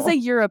 That is a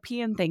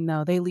European thing,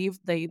 though. They leave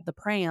the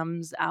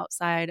prams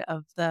outside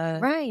of the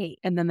right.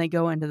 and then they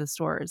go into the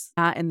stores,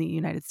 not in the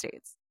United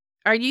States.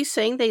 Are you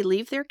saying they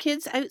leave their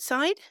kids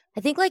outside? I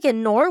think like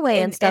in Norway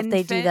and stuff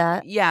they do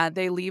that. Yeah,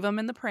 they leave them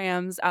in the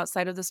prams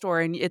outside of the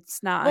store, and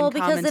it's not Well,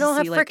 uncommon because they don't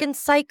have to see, freaking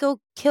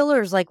psycho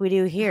killers like we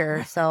do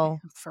here. So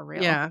for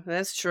real. Yeah,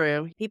 that's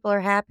true. people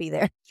are happy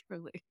there.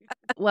 Truly.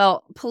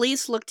 Well,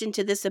 police looked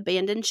into this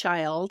abandoned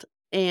child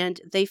and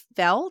they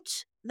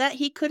felt that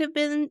he could have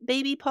been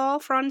baby Paul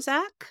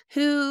Fronczak,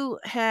 who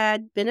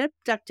had been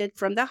abducted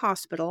from the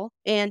hospital.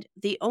 And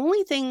the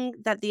only thing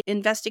that the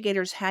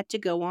investigators had to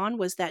go on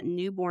was that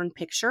newborn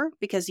picture,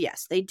 because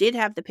yes, they did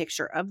have the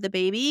picture of the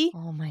baby,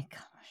 Oh my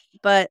gosh.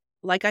 but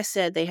like I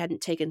said, they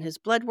hadn't taken his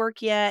blood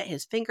work yet,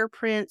 his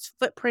fingerprints,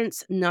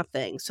 footprints,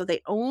 nothing. So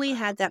they only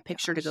had that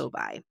picture to go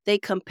by. They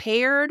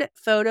compared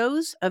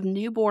photos of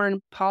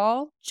newborn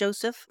Paul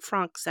Joseph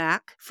Fronczak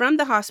from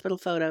the hospital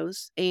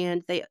photos,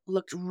 and they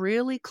looked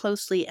really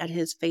closely at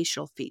his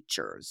facial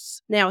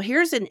features. Now,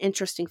 here's an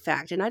interesting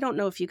fact, and I don't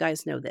know if you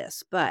guys know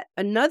this, but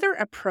another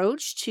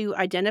approach to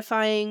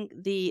identifying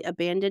the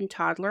abandoned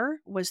toddler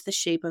was the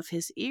shape of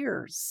his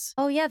ears.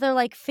 Oh yeah, they're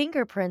like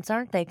fingerprints,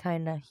 aren't they?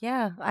 Kind of.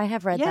 Yeah, I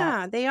have read that.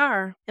 Yeah, they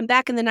are. And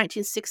back in the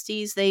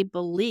 1960s, they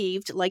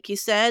believed, like you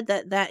said,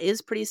 that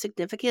is pretty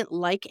significant,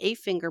 like a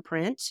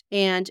fingerprint.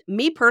 And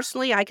me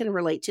personally, I can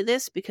relate to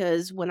this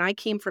because when I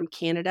came from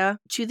Canada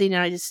to the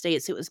United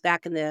States, it was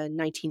back in the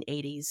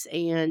 1980s,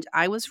 and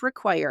I was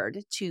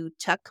required to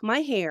tuck my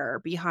hair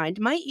behind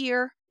my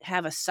ear,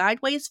 have a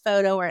sideways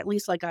photo, or at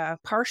least like a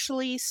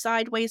partially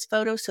sideways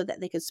photo so that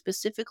they could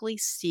specifically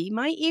see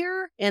my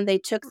ear. And they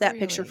took that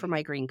picture for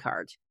my green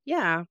card.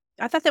 Yeah.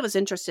 I thought that was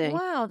interesting.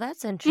 Wow,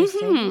 that's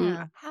interesting.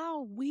 Mhm.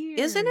 How weird.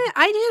 Isn't it?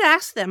 I did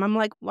ask them. I'm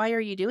like, why are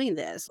you doing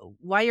this?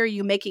 Why are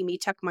you making me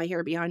tuck my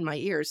hair behind my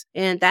ears?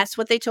 And that's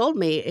what they told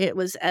me. It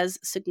was as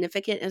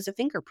significant as a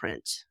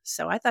fingerprint.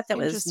 So I thought that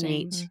was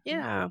neat. Interesting.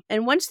 Yeah.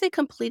 And once they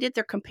completed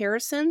their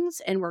comparisons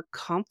and were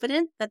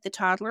confident that the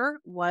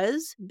toddler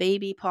was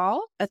baby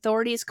Paul,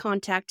 authorities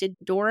contacted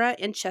Dora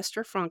and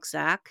Chester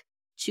Fronczak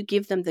to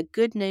give them the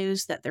good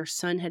news that their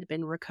son had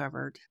been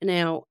recovered.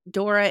 Now,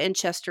 Dora and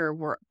Chester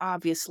were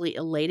obviously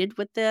elated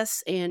with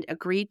this and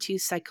agreed to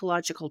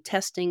psychological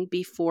testing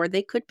before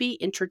they could be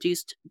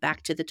introduced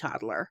back to the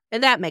toddler.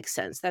 And that makes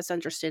sense. That's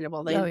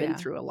understandable. They've been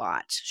through a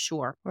lot.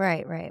 Sure.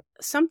 Right, right.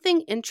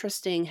 Something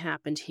interesting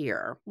happened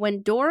here.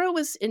 When Dora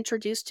was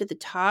introduced to the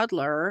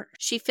toddler,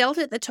 she felt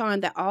at the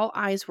time that all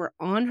eyes were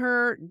on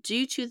her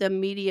due to the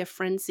media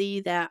frenzy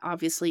that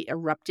obviously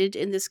erupted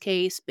in this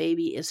case.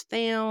 Baby is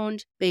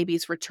found,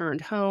 baby's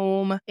returned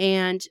home,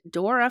 and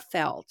Dora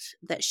felt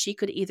that she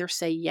could either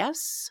say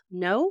yes,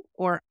 no,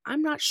 or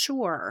I'm not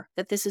sure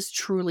that this is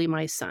truly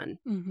my son.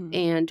 Mm-hmm.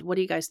 And what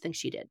do you guys think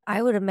she did?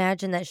 I would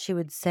imagine that she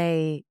would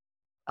say,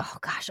 oh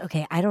gosh,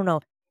 okay, I don't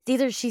know. It's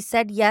either she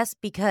said yes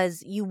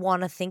because you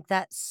want to think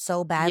that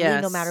so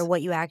badly, no matter Yes.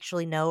 what you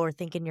actually know or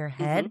think in your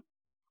head, Mhm.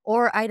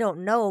 or I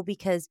don't know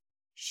because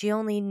she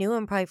only knew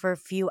him probably for a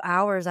few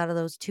hours out of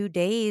those 2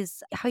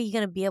 days. How are you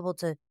going to be able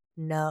to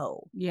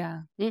know.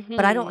 Yeah.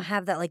 But I don't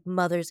have that like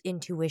mother's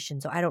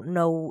intuition, so I don't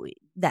know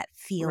that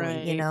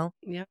feeling, you Right. know?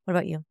 Yeah. What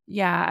about you?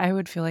 Yeah, I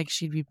would feel like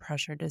she'd be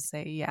pressured to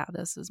say, yeah,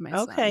 this is my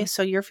Okay, son.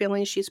 so you're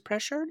feeling she's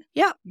pressured?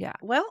 Yeah. Yeah.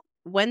 Well,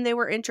 when they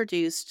were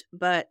introduced,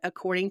 but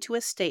according to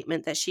a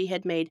statement that she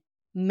had made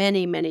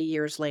many, many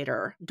years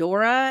later,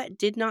 Dora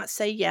did not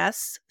say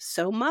yes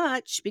so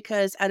much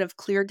because out of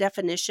clear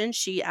definition,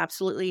 she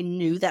absolutely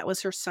knew that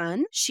was her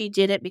son. She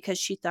did it because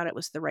she thought it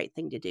was the right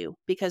thing to do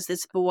because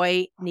this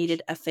boy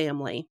needed a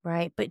family.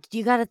 Right. But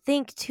you got to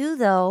think too,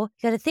 though.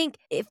 You got to think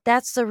if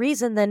that's the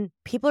reason, then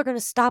people are going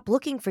to stop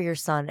looking for your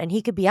son and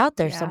he could be out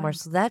there Yeah. somewhere.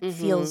 So that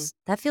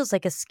feels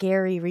like a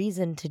scary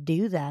reason to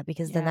do that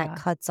because then that Yeah.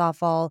 cuts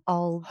off all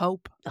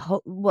Hope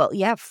well,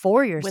 yeah,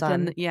 for your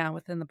within son.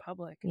 within the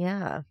public.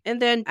 Yeah. And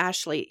then,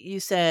 Ashley, you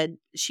said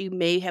she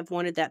may have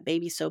wanted that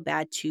baby so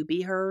bad to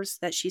be hers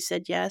that she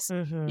said yes.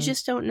 Mhm. You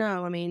just don't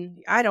know. I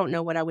mean, I don't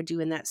know what I would do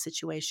in that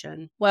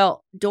situation.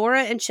 Well,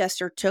 Dora and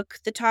Chester took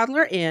the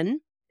toddler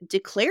in,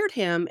 declared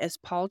him as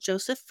Paul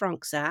Joseph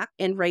Fronczak,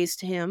 and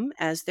raised him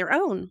as their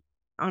own.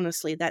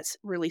 Honestly, that's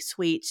really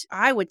sweet.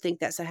 I would think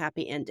that's a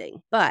happy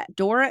ending. But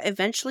Dora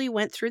eventually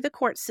went through the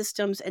court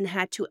systems and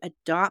had to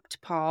adopt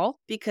Paul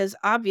because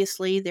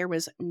obviously there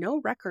was no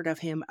record of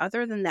him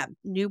other than that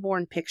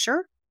newborn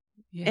picture.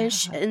 Yeah. And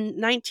in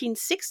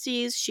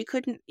 1960s, she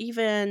couldn't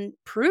even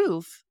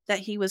prove that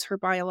he was her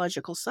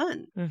biological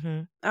son.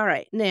 Mhm. All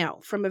right. Now,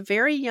 from a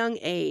very young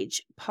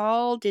age,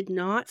 Paul did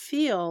not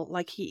feel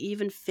like he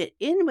even fit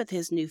in with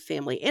his new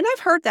family. And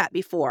I've heard that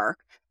before,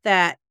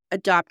 that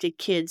adopted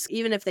kids,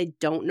 even if they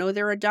don't know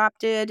they're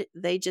adopted,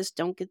 they just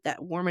don't get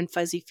that warm and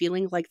fuzzy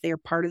feeling like they're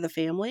part of the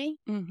family.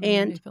 They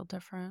And feel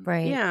different.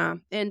 Right. yeah,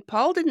 and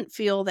Paul didn't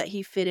feel that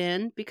he fit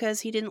in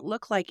because he didn't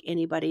look like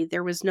anybody.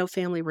 There was no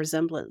family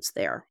resemblance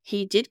there.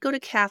 He did go to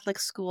Catholic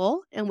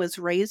school and was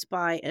raised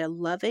by a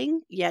loving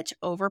yet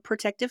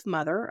overprotective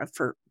mother,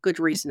 for good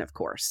reason, of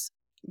course.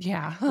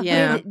 Yeah.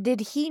 Yeah. Did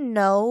he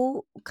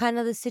know kind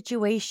of the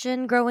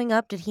situation growing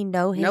up? Did he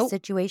know his Nope.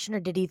 situation or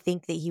did he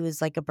think that he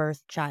was like a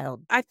birth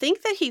child? I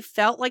think that he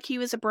felt like he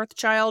was a birth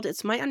child.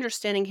 It's my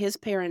understanding his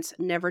parents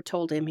never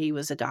told him he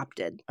was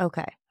adopted.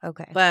 Okay.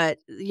 Okay. But,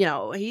 you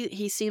know,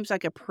 he seems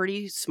like a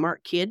pretty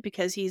smart kid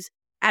because he's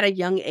at a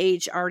young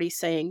age already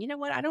saying, you know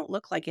what, I don't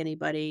look like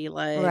anybody.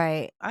 Like,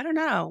 Right. I don't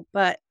know.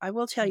 But I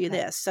will tell you Okay.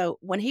 this. So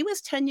when he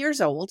was 10 years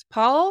old,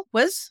 Paul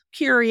was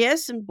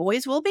curious and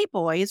boys will be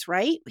boys,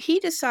 right? He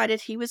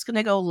decided he was going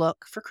to go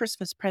look for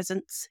Christmas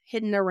presents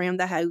hidden around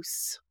the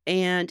house.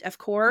 And of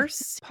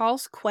course,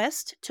 Paul's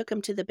quest took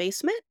him to the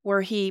basement where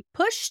he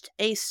pushed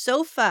a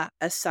sofa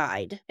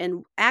aside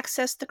and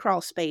accessed the crawl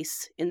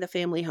space in the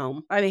family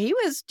home. I mean, he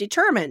was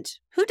determined.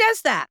 Who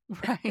does that?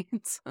 Right.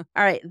 All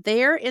right.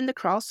 There in the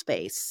crawl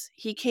space,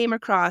 he came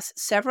across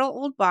several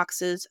old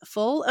boxes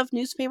full of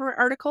newspaper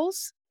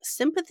articles,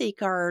 sympathy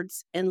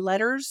cards, and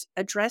letters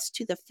addressed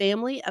to the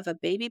family of a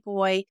baby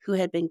boy who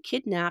had been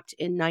kidnapped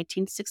in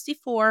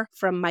 1964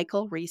 from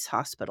Michael Reese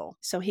Hospital.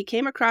 So he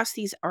came across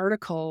these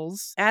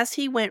articles. As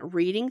he went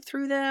reading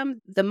through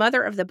them, the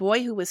mother of the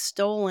boy who was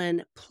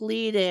stolen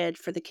pleaded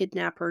for the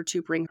kidnapper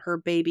to bring her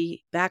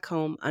baby back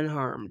home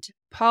unharmed.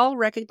 Paul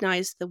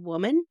recognized the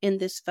woman in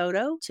this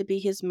photo to be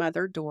his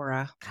mother,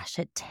 Dora. Gosh,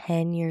 at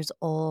 10 years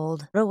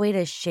old. What a way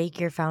to shake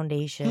your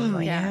foundation.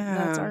 Like,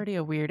 That's yeah. already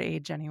a weird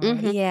age anyway.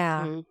 Mhm.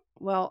 Yeah.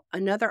 Well,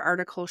 another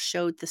article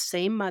showed the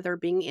same mother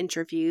being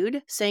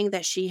interviewed, saying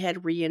that she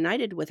had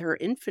reunited with her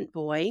infant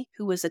boy,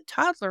 who was a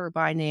toddler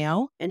by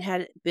now and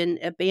had been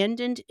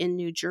abandoned in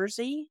New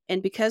Jersey.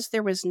 And because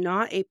there was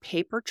not a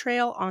paper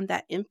trail on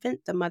that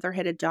infant, the mother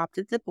had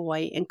adopted the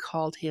boy and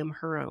called him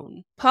her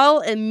own.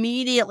 Paul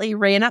immediately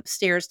ran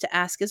upstairs to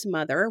ask his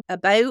mother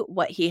about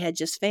what he had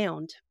just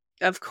found.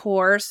 Of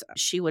course,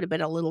 she would have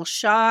been a little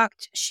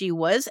shocked. She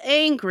was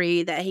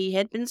angry that he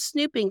had been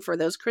snooping for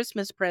those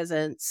Christmas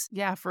presents.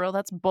 Yeah, for real,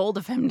 that's bold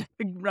of him to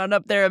run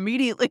up there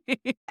immediately.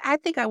 I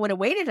think I would have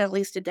waited at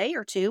least a day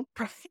or two.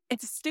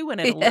 It's stewing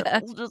it a Yeah.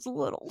 little, just a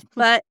little.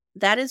 But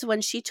that is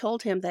when she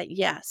told him that,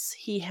 yes,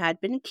 he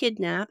had been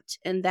kidnapped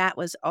and that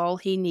was all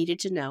he needed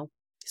to know.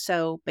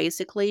 So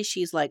basically,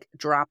 she's like,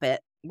 drop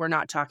it. We're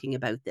not talking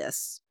about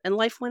this. And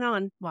life went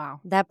on. Wow.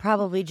 That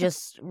probably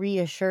just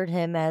reassured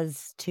him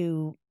as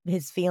to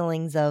his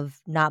feelings of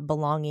not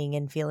belonging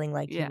and feeling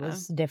like Yeah. he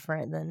was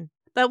different than.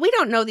 But we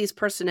don't know these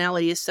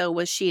personalities, so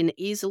was she an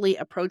easily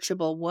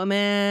approachable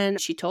woman?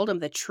 She told him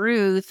the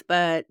truth,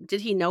 but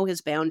did he know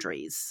his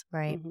boundaries?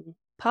 Right. Mhm.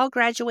 Paul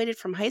graduated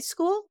from high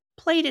school,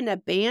 played in a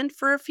band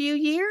for a few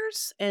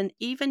years, and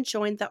even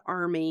joined the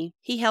army.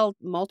 He held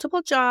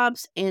multiple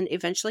jobs and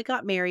eventually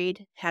got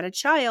married, had a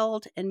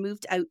child, and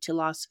moved out to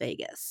Las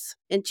Vegas.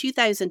 In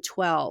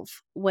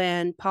 2012,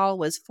 when Paul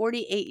was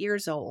 48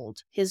 years old,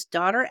 his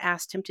daughter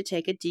asked him to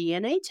take a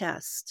DNA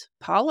test.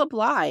 Paul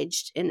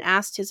obliged and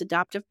asked his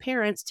adoptive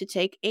parents to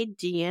take a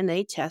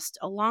DNA test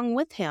along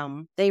with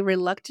him. They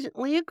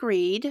reluctantly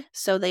agreed,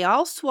 so they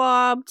all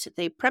swabbed.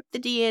 They prepped the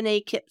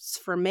DNA kits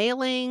for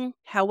mailing.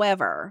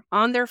 However,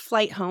 on their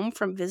flight home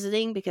from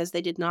visiting, because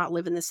they did not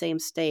live in the same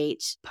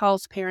state,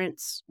 Paul's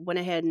parents went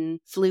ahead and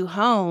flew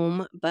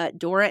home, but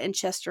Dora and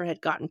Chester had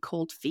gotten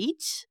cold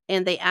feet,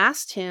 and they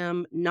asked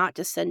him not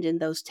to send in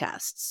those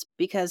tests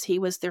because he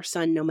was their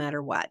son no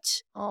matter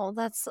what. Oh,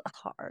 that's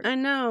hard. I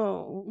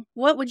know.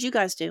 What would you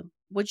guys do?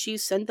 Would you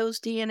send those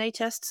DNA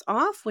tests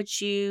off?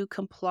 Would you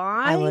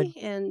comply I would.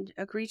 and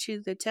agree to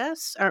the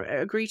tests or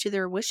agree to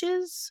their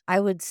wishes? I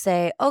would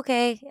say,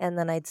 okay, and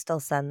then I'd still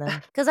send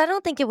them. Because I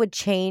don't think it would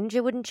change.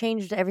 It wouldn't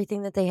change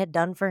everything that they had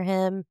done for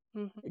him,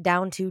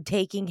 down to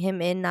taking him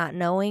in, not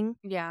knowing.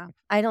 Yeah.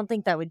 I don't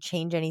think that would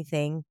change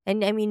anything.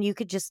 And I mean, you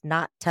could just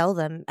not tell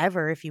them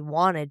ever if you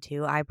wanted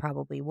to. I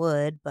probably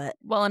would, but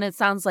Well, and it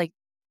sounds like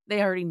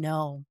they already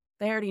know.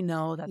 They already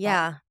know that.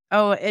 yeah.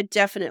 Oh, it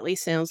definitely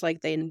sounds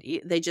like they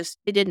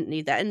didn't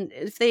need that. And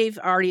if they've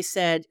already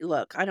said,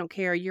 look, I don't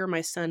care, you're my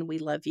son, we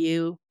love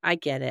you, I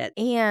get it.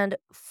 And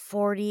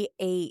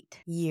 48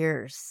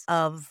 years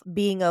of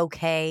being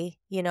okay,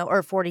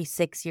 or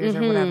 46 years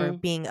or whatever,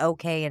 being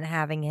okay and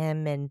having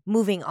him and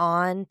moving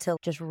on to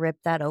just rip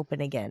that open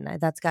again.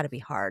 That's got to be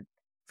hard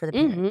for the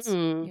parents.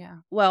 Yeah.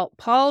 Well,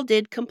 Paul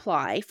did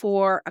comply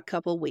for a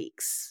couple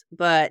weeks,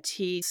 but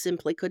he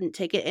simply couldn't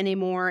take it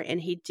anymore,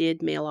 and he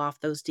did mail off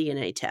those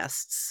DNA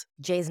tests.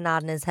 Jay's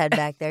nodding his head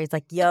back there. He's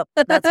like, yep,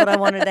 that's what I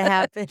wanted to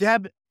happen.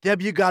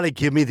 Deb, you got to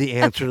give me the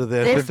answer to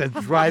this. It's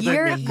driving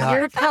me nuts.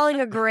 You're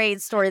telling a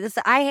great story.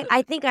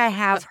 I think I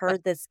have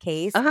heard this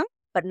case.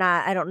 But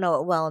I don't know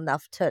it well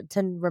enough to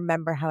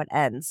remember how it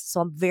ends. So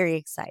I'm very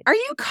excited. Are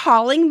you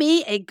calling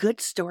me a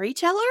good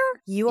storyteller?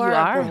 You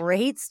are a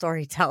great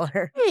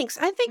storyteller. Thanks.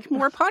 I think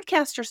more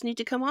podcasters need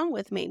to come on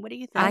with me. What do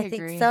you think? I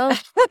think so.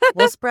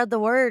 We'll spread the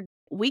word.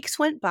 Weeks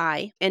went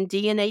by and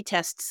DNA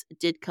tests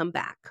did come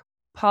back.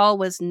 Paul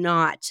was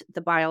not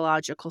the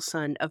biological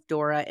son of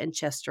Dora and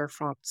Chester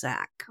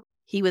Fronczak.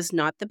 He was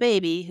not the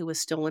baby who was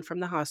stolen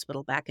from the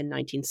hospital back in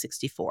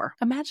 1964.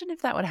 Imagine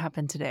if that would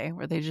happen today,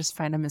 where they just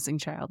find a missing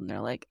child and they're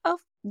like, oh,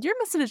 you're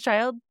missing a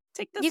child.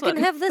 Take this one. You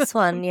can have this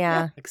one,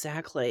 yeah.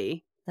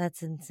 Exactly.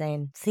 That's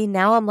insane. See,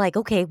 now I'm like,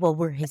 okay, well,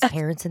 were his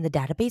parents in the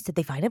database? Did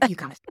they find him? You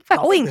guys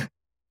going.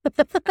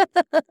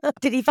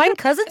 Did he find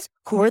cousins?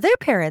 Who are their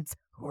parents?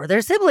 Who are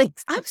their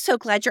siblings? I'm so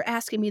glad you're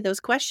asking me those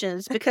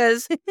questions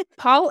because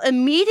Paul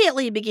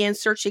immediately began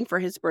searching for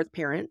his birth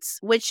parents,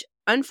 which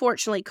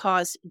unfortunately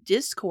caused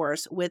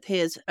discourse with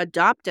his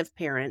adoptive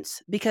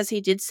parents because he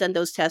did send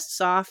those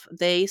tests off.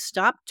 They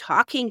stopped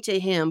talking to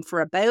him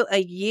for about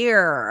a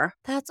year.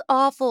 That's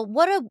awful.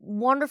 What a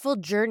wonderful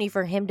journey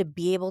for him to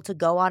be able to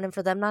go on and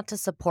for them not to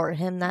support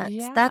him.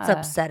 That's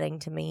upsetting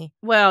to me.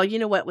 Well, you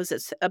know what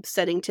was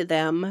upsetting to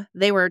them?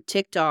 They were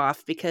ticked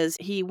off because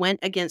he went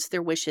against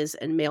their wishes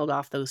and mailed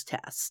off those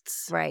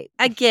tests. Right.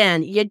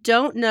 Again, you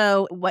don't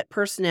know what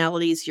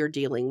personalities you're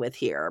dealing with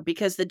here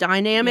because the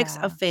dynamics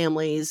of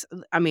families,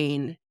 I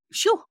mean,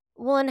 shoo.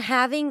 Well, and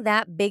having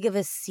that big of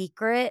a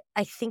secret,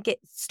 I think it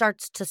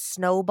starts to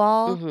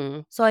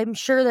snowball. So I'm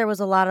sure there was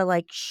a lot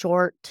of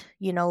short,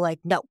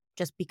 no,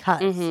 just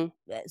because.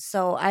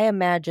 So I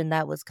imagine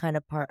that was kind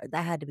of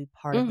that had to be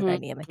part of the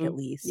dynamic at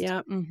least.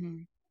 Yeah.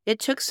 It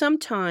took some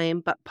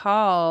time, but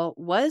Paul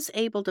was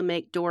able to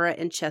make Dora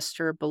and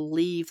Chester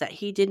believe that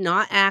he did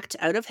not act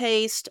out of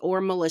haste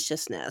or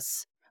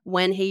maliciousness.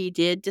 When he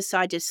did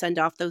decide to send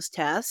off those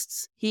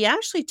tests, he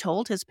actually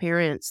told his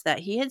parents that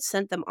he had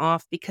sent them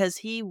off because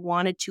he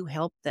wanted to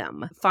help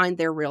them find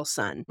their real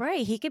son.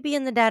 Right. He could be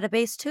in the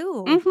database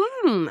too.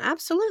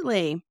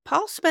 Absolutely.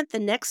 Paul spent the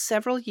next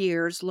several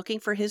years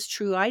looking for his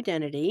true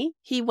identity.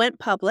 He went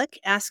public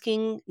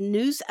asking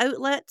news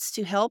outlets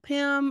to help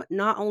him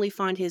not only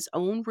find his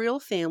own real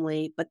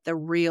family, but the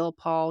real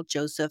Paul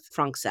Joseph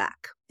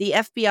Fronczak. The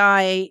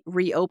FBI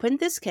reopened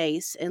this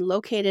case and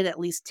located at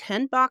least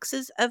 10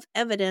 boxes of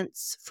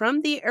evidence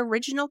from the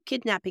original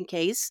kidnapping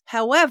case.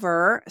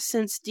 However,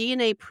 since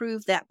DNA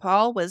proved that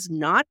Paul was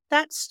not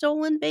that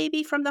stolen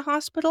baby from the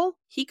hospital,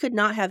 he could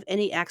not have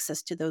any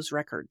access to those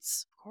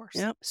records. Of course.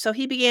 Yep. So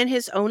he began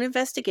his own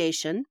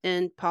investigation,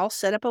 and Paul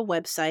set up a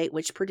website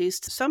which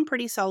produced some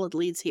pretty solid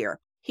leads here.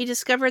 He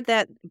discovered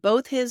that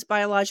both his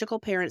biological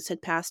parents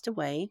had passed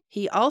away.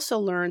 He also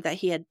learned that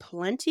he had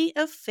plenty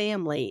of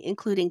family,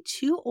 including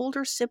 2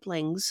 older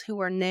siblings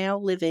who are now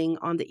living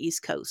on the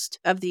East Coast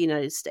of the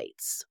United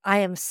States. I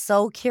am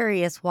so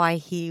curious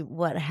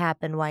what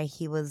happened, why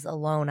he was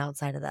alone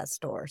outside of that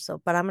store.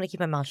 But I'm going to keep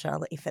my mouth shut. I'll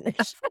let you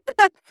finish.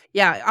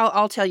 Yeah,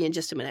 I'll tell you in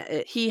just a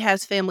minute. He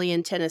has family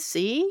in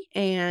Tennessee,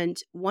 and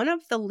one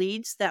of the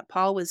leads that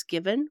Paul was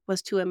given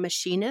was to a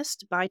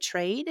machinist by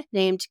trade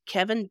named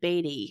Kevin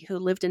Beatty, who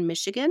lived in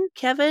Michigan.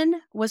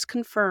 Kevin was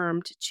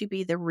confirmed to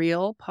be the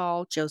real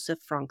Paul Joseph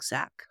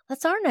Fronczak.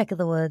 That's our neck of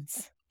the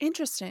woods.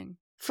 Interesting.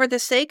 For the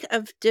sake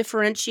of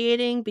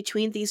differentiating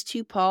between these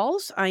two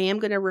Pauls, I am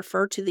going to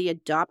refer to the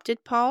adopted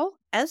Paul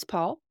as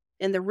Paul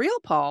and the real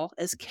Paul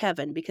as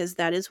Kevin, because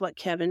that is what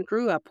Kevin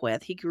grew up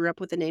with. He grew up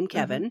with the name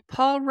Kevin.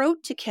 Paul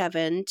wrote to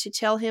Kevin to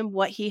tell him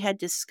what he had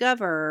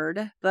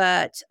discovered,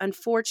 but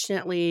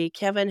unfortunately,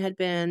 Kevin had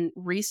been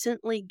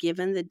recently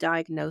given the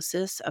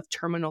diagnosis of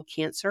terminal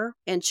cancer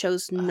and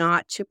chose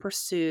not to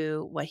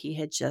pursue what he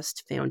had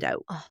just found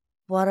out.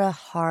 What a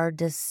hard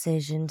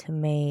decision to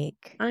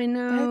make. I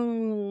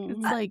know.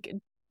 It's like,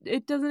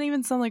 it doesn't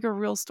even sound like a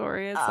real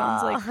story. It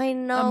sounds like I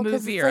know, a 'cause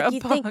movie it's or like a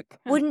you book. think,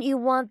 wouldn't you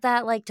want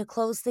that like to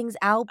close things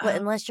out? But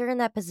unless you're in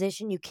that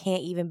position, you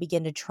can't even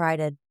begin to try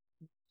to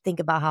think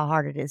about how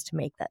hard it is to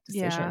make that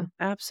decision.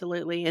 Yeah,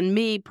 absolutely. And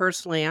me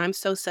personally, I'm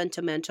so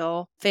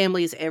sentimental.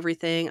 Family is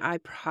everything. I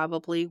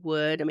probably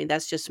would. I mean,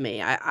 that's just me.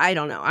 I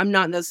don't know. I'm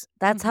not in this.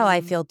 That's how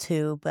I feel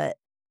too, but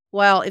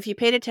Well, if you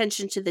paid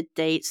attention to the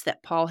dates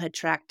that Paul had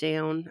tracked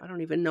down, I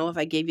don't even know if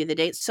I gave you the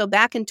dates. So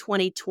back in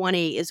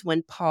 2020 is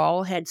when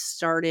Paul had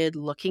started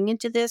looking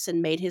into this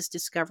and made his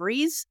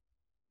discoveries.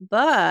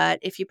 But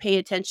if you pay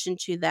attention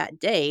to that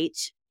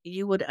date,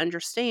 you would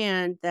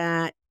understand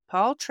that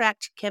Paul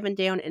tracked Kevin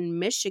down in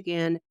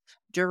Michigan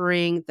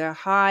during the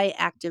high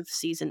active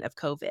season of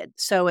COVID.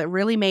 So it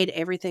really made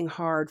everything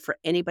hard for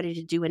anybody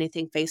to do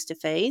anything face to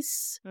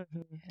face.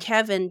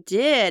 Kevin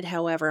did,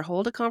 however,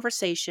 hold a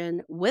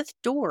conversation with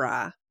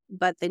Dora,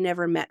 but they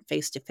never met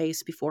face to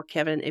face before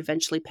Kevin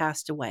eventually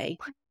passed away.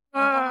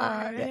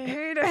 I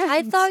hate it.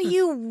 I thought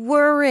you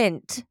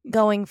weren't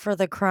going for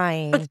the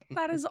crying.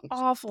 That is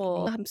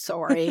awful. I'm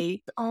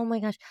sorry. Oh my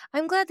gosh.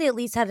 I'm glad they at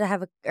least had to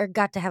have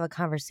got to have a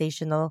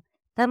conversation though.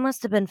 That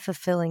must have been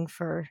fulfilling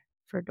for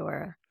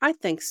Dora. I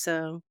think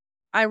so.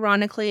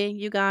 Ironically,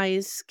 you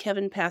guys,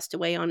 Kevin passed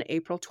away on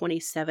April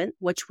 27th,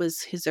 which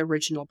was his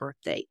original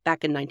birthday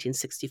back in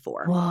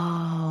 1964.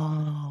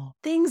 Whoa.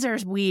 Things are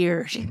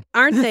weird.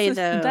 Aren't they,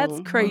 though? That's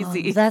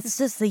crazy. That's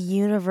just the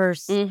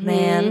universe,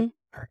 man.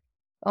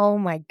 Oh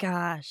my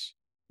gosh.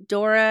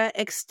 Dora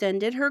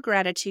extended her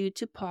gratitude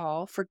to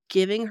Paul for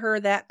giving her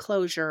that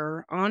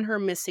closure on her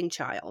missing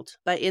child,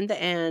 but in the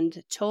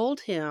end told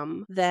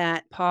him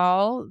that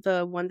Paul,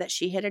 the one that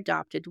she had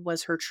adopted,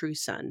 was her true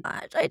son.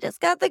 Gosh, I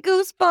just got the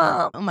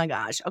goosebumps. Oh my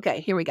gosh.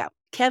 Okay, here we go.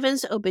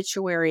 Kevin's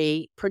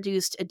obituary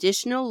produced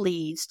additional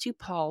leads to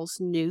Paul's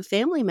new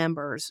family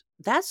members.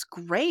 That's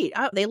great.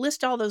 They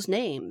list all those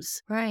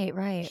names.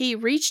 Right. He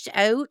reached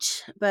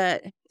out,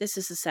 but this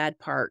is the sad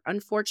part.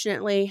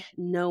 Unfortunately,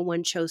 no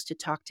one chose to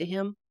talk to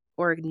him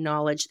or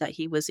acknowledge that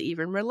he was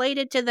even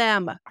related to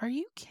them. Are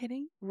you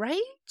kidding?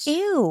 Right?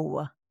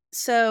 Ew.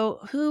 So,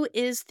 who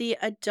is the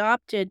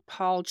adopted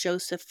Paul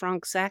Joseph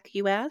Fronczak,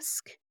 you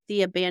ask?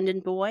 The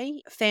abandoned boy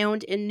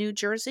found in New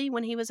Jersey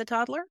when he was a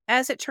toddler?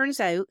 As it turns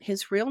out,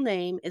 his real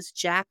name is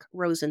Jack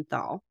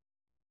Rosenthal.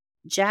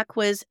 Jack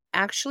was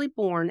actually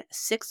born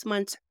 6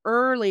 months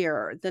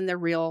earlier than the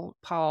real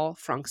Paul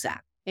Fronczak.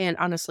 And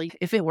honestly,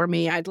 if it were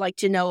me, I'd like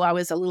to know I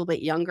was a little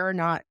bit younger,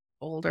 not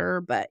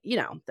older, but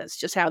that's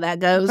just how that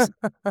goes.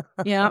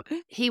 Yeah.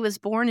 He was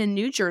born in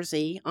New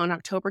Jersey on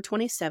October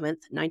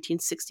 27th,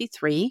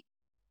 1963.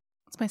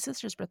 It's my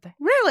sister's birthday.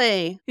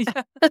 Really?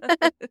 Yeah.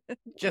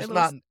 Just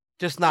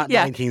not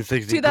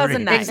 1963.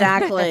 2009.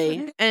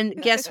 Exactly. And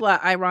guess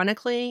what?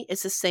 Ironically,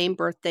 it's the same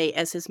birthday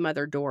as his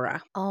mother,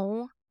 Dora.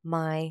 Oh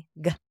my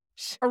gosh.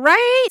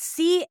 Right?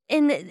 See,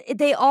 and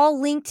they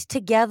all linked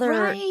together.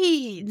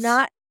 Right.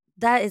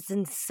 That is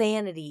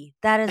insanity.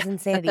 That is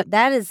insanity.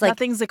 That is like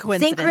Nothing's a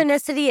coincidence.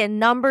 synchronicity and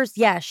numbers.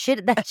 Yeah,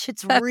 that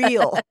shit's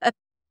real.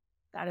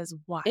 That is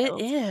wild. It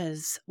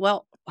is.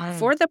 Well,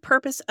 for the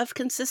purpose of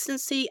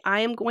consistency, I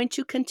am going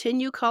to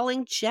continue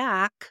calling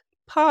Jack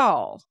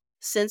Paul,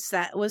 since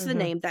that was the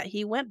name that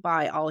he went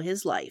by all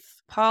his life.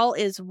 Paul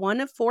is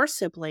one of 4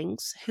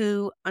 siblings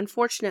who,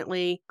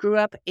 unfortunately, grew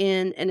up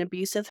in an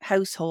abusive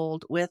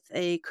household with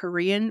a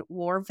Korean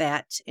War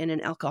vet and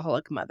an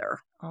alcoholic mother.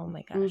 Oh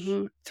my gosh.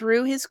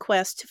 Through his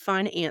quest to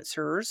find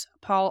answers,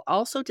 Paul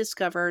also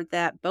discovered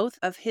that both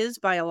of his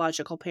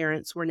biological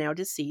parents were now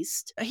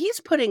deceased.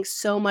 He's putting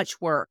so much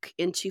work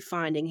into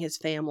finding his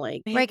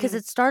family. Right, because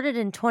it started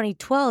in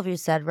 2012, you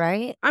said,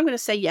 right? I'm going to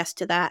say yes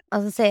to that. I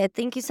was going to say, I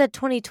think you said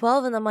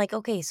 2012, and I'm like,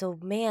 okay, so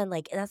man,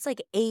 like that's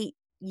like 8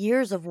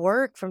 years of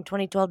work from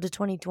 2012 to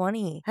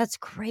 2020. That's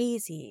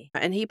crazy.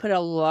 And he put a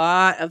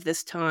lot of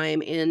this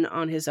time in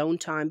on his own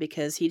time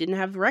because he didn't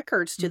have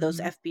records to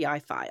those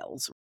FBI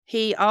files.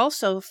 He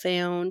also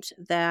found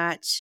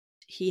that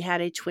he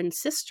had a twin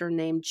sister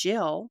named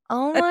Jill.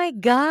 Oh my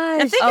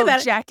gosh. Think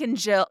about it. Jack and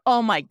Jill.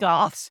 Oh my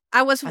gosh.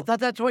 I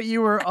thought that's what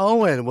you were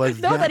owing was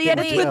No, that he Jack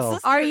had a and twin Jill.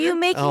 sister. Are you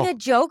making a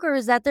joke or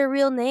is that their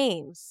real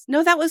names?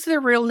 No, that was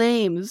their real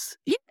names.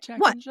 Jack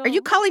What? and Are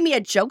you Jill. calling me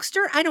a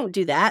jokester? I don't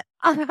do that.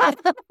 I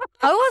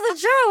wasn't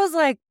sure. I was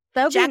like,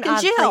 that would be Jack an and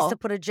odd Jill. place to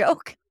put a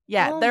joke.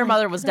 Yeah, Oh their my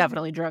mother was goodness.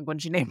 definitely drunk when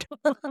she named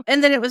him.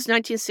 And then it was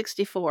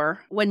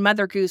 1964 when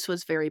Mother Goose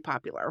was very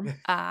popular.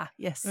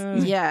 Yes.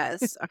 Mm.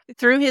 Yes.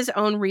 Through his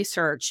own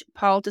research,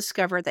 Paul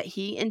discovered that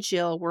he and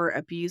Jill were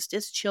abused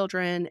as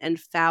children and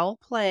foul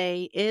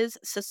play is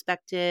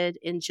suspected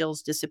in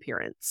Jill's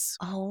disappearance.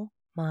 Oh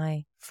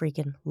my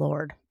freaking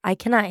Lord. I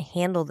cannot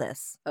handle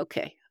this.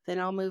 Okay, then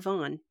I'll move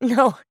on.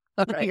 No,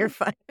 All right. you're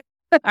fine.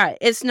 All right.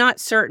 It's not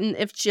certain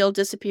if Jill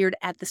disappeared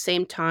at the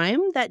same time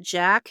that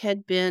Jack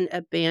had been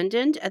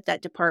abandoned at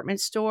that department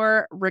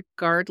store,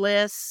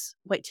 regardless.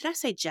 Wait, did I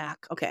say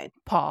Jack? Okay.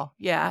 Paul.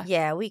 Yeah.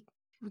 Yeah, we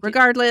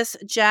Regardless,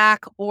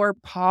 Jack, or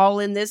Paul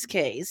in this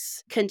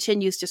case,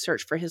 continues to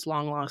search for his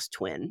long lost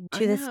twin.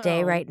 to this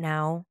day right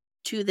now.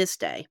 To this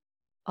day.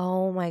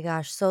 Oh my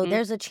gosh. So Mm.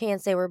 there's a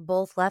chance they were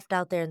both left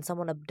out there and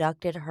someone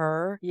abducted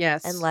her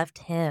Yes. and left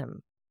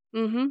him.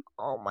 Mm-hmm.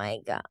 Oh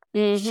my God.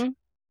 Mm-hmm.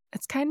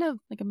 It's kind of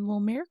like a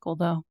little miracle,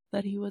 though,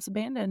 that he was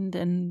abandoned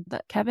and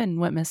that Kevin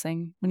went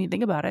missing when you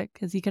think about it,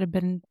 because he could have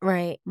been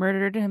Right.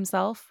 murdered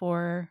himself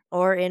or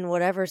in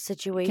whatever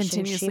situation she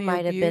continuously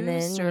might have been in.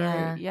 abused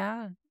or,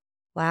 Yeah.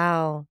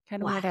 Wow.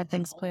 kind of weird how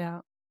things play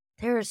out.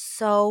 There are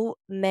so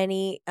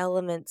many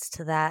elements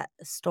to that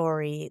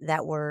story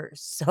that were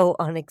so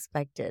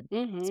unexpected.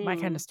 Mm-hmm. It's my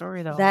kind of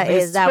story, though. That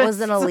Always was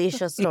an twists.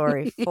 Alicia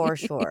story for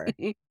sure.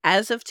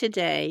 As of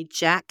today,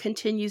 Jack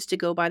continues to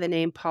go by the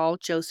name Paul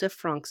Joseph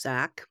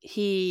Fronczak.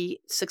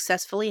 He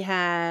successfully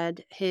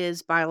had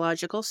his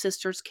biological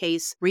sister's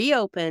case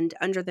reopened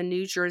under the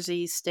New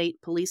Jersey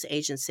State Police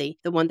Agency,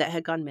 the one that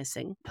had gone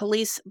missing.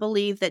 Police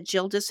believe that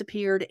Jill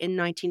disappeared in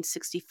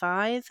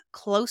 1965,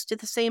 close to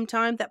the same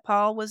time that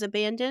Paul was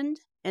abandoned.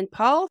 And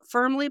Paul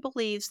firmly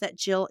believes that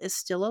Jill is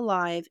still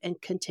alive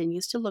and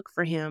continues to look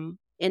for him.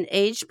 An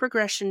age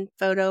progression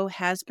photo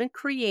has been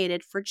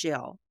created for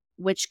Jill,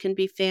 which can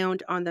be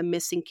found on the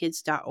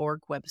missingkids.org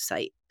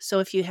website. So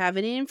if you have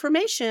any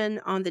information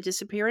on the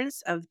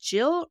disappearance of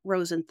Jill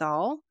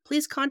Rosenthal,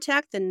 please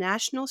contact the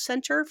National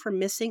Center for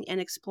Missing and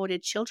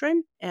Exploited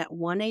Children at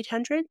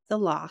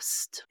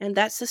 1-800-THE-LOST. And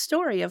that's the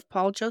story of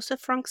Paul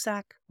Joseph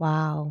Fronczak.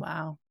 Wow.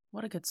 Wow.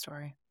 What a good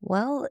story.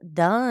 Well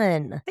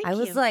done. Thank I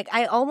was you. like,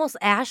 I almost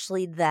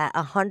Ashley'd that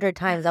 100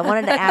 times. I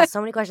wanted to ask so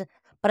many questions,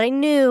 but I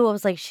knew I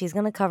was like, she's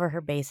going to cover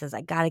her bases.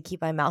 I got to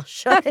keep my mouth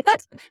shut.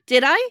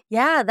 Did I?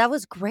 Yeah, that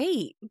was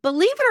great.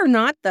 Believe it or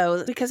not,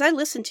 though, because I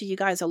listen to you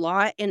guys a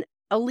lot, and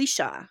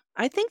Alicia,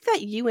 I think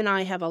that you and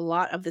I have a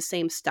lot of the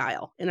same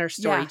style in our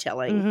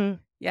storytelling. Mhm.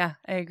 Yeah,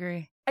 I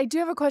agree. I do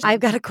have a question. I've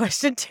got a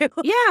question too.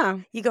 Yeah.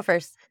 You go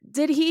first.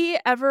 Did he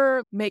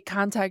ever make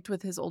contact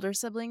with his older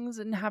siblings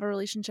and have a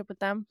relationship with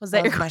them? Was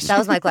that your question? That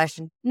was my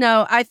question.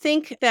 No, I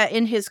think that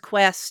in his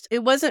quest,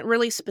 it wasn't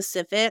really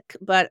specific,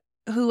 but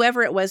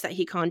whoever it was that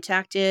he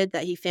contacted,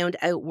 that he found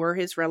out were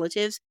his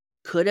relatives,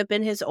 could have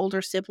been his older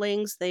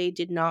siblings. They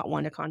did not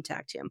want to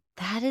contact him.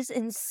 That is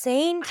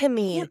insane to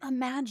me. Can't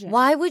imagine.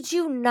 Why would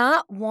you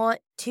not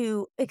want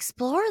to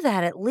explore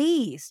that at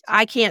least?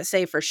 I can't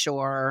say for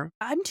sure.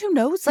 I'm too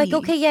nosy. It's like,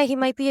 okay, yeah, he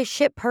might be a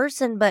shit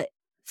person, but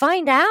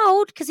find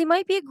out because he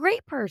might be a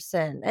great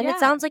person. And Yeah. it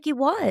sounds like he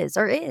was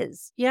or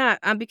is. Yeah,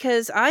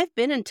 because I've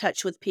been in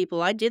touch with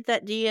people. I did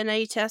that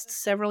DNA test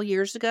several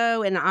years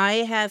ago, and I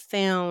have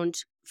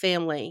found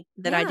family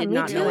that I Yeah, did me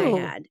not know I too.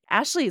 had.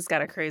 Ashley's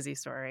got a crazy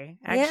story,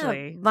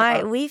 actually.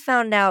 We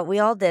found out, we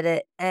all did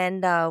it,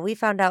 and we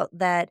found out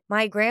that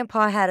my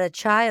grandpa had a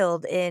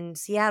child in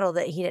Seattle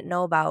that he didn't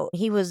know about.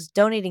 He was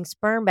donating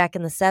sperm back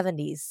in the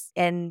 70s,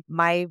 and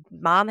my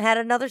mom had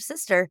another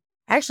sister.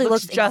 Actually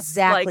Looks looks just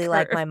exactly like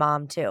like her. my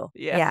mom, too.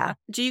 Yeah.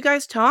 Do you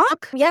guys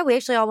talk? Yeah, we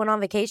actually all went on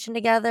vacation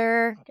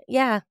together.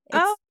 Yeah.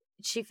 Oh.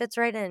 She fits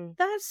right in.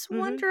 That's Mhm.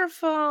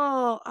 wonderful.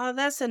 Oh,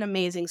 that's an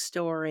amazing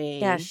story.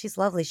 Yeah, she's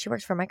lovely. She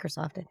works for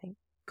Microsoft, I think.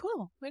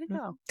 Cool. Way to Mm.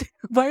 go.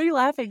 Why are you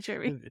laughing,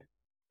 Jeremy?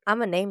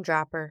 I'm a name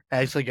dropper. I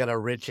actually got a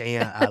rich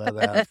aunt out of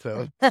that.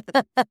 So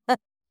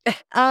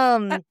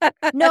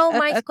No,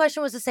 my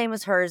question was the same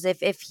as hers.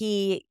 If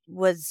he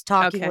was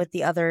talking Okay. with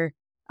the other,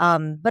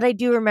 but I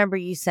do remember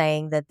you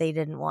saying that they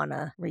didn't want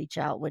to reach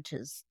out, which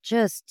is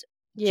just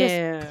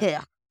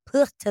Yeah.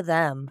 puh to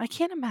them. I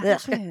can't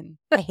imagine.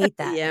 I hate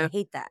that. Yeah. I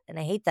hate that, and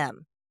I hate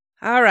them.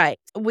 All right.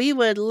 We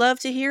would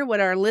love to hear what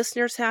our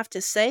listeners have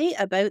to say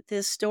about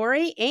this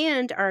story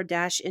and our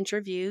Dash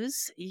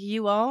interviews.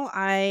 You all,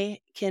 I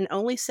can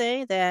only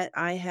say that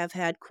I have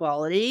had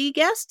quality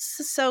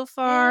guests so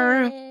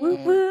far. Woo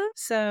Yay. woo.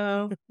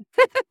 So,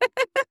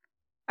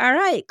 all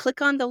right.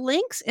 Click on the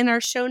links in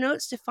our show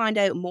notes to find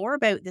out more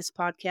about this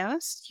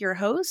podcast, your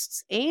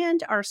hosts,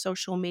 and our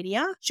social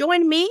media.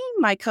 Join me,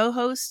 my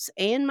co-hosts,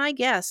 and my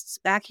guests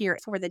back here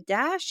for the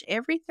Dash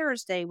every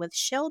Thursday with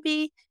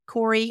Shelby,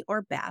 Corey,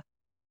 or Beth.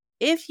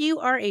 If you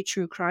are a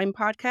true crime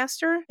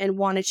podcaster and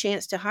want a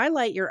chance to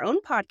highlight your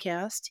own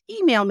podcast,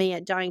 email me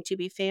at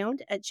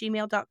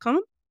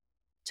dyingtobefound@gmail.com.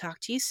 Talk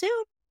to you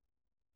soon.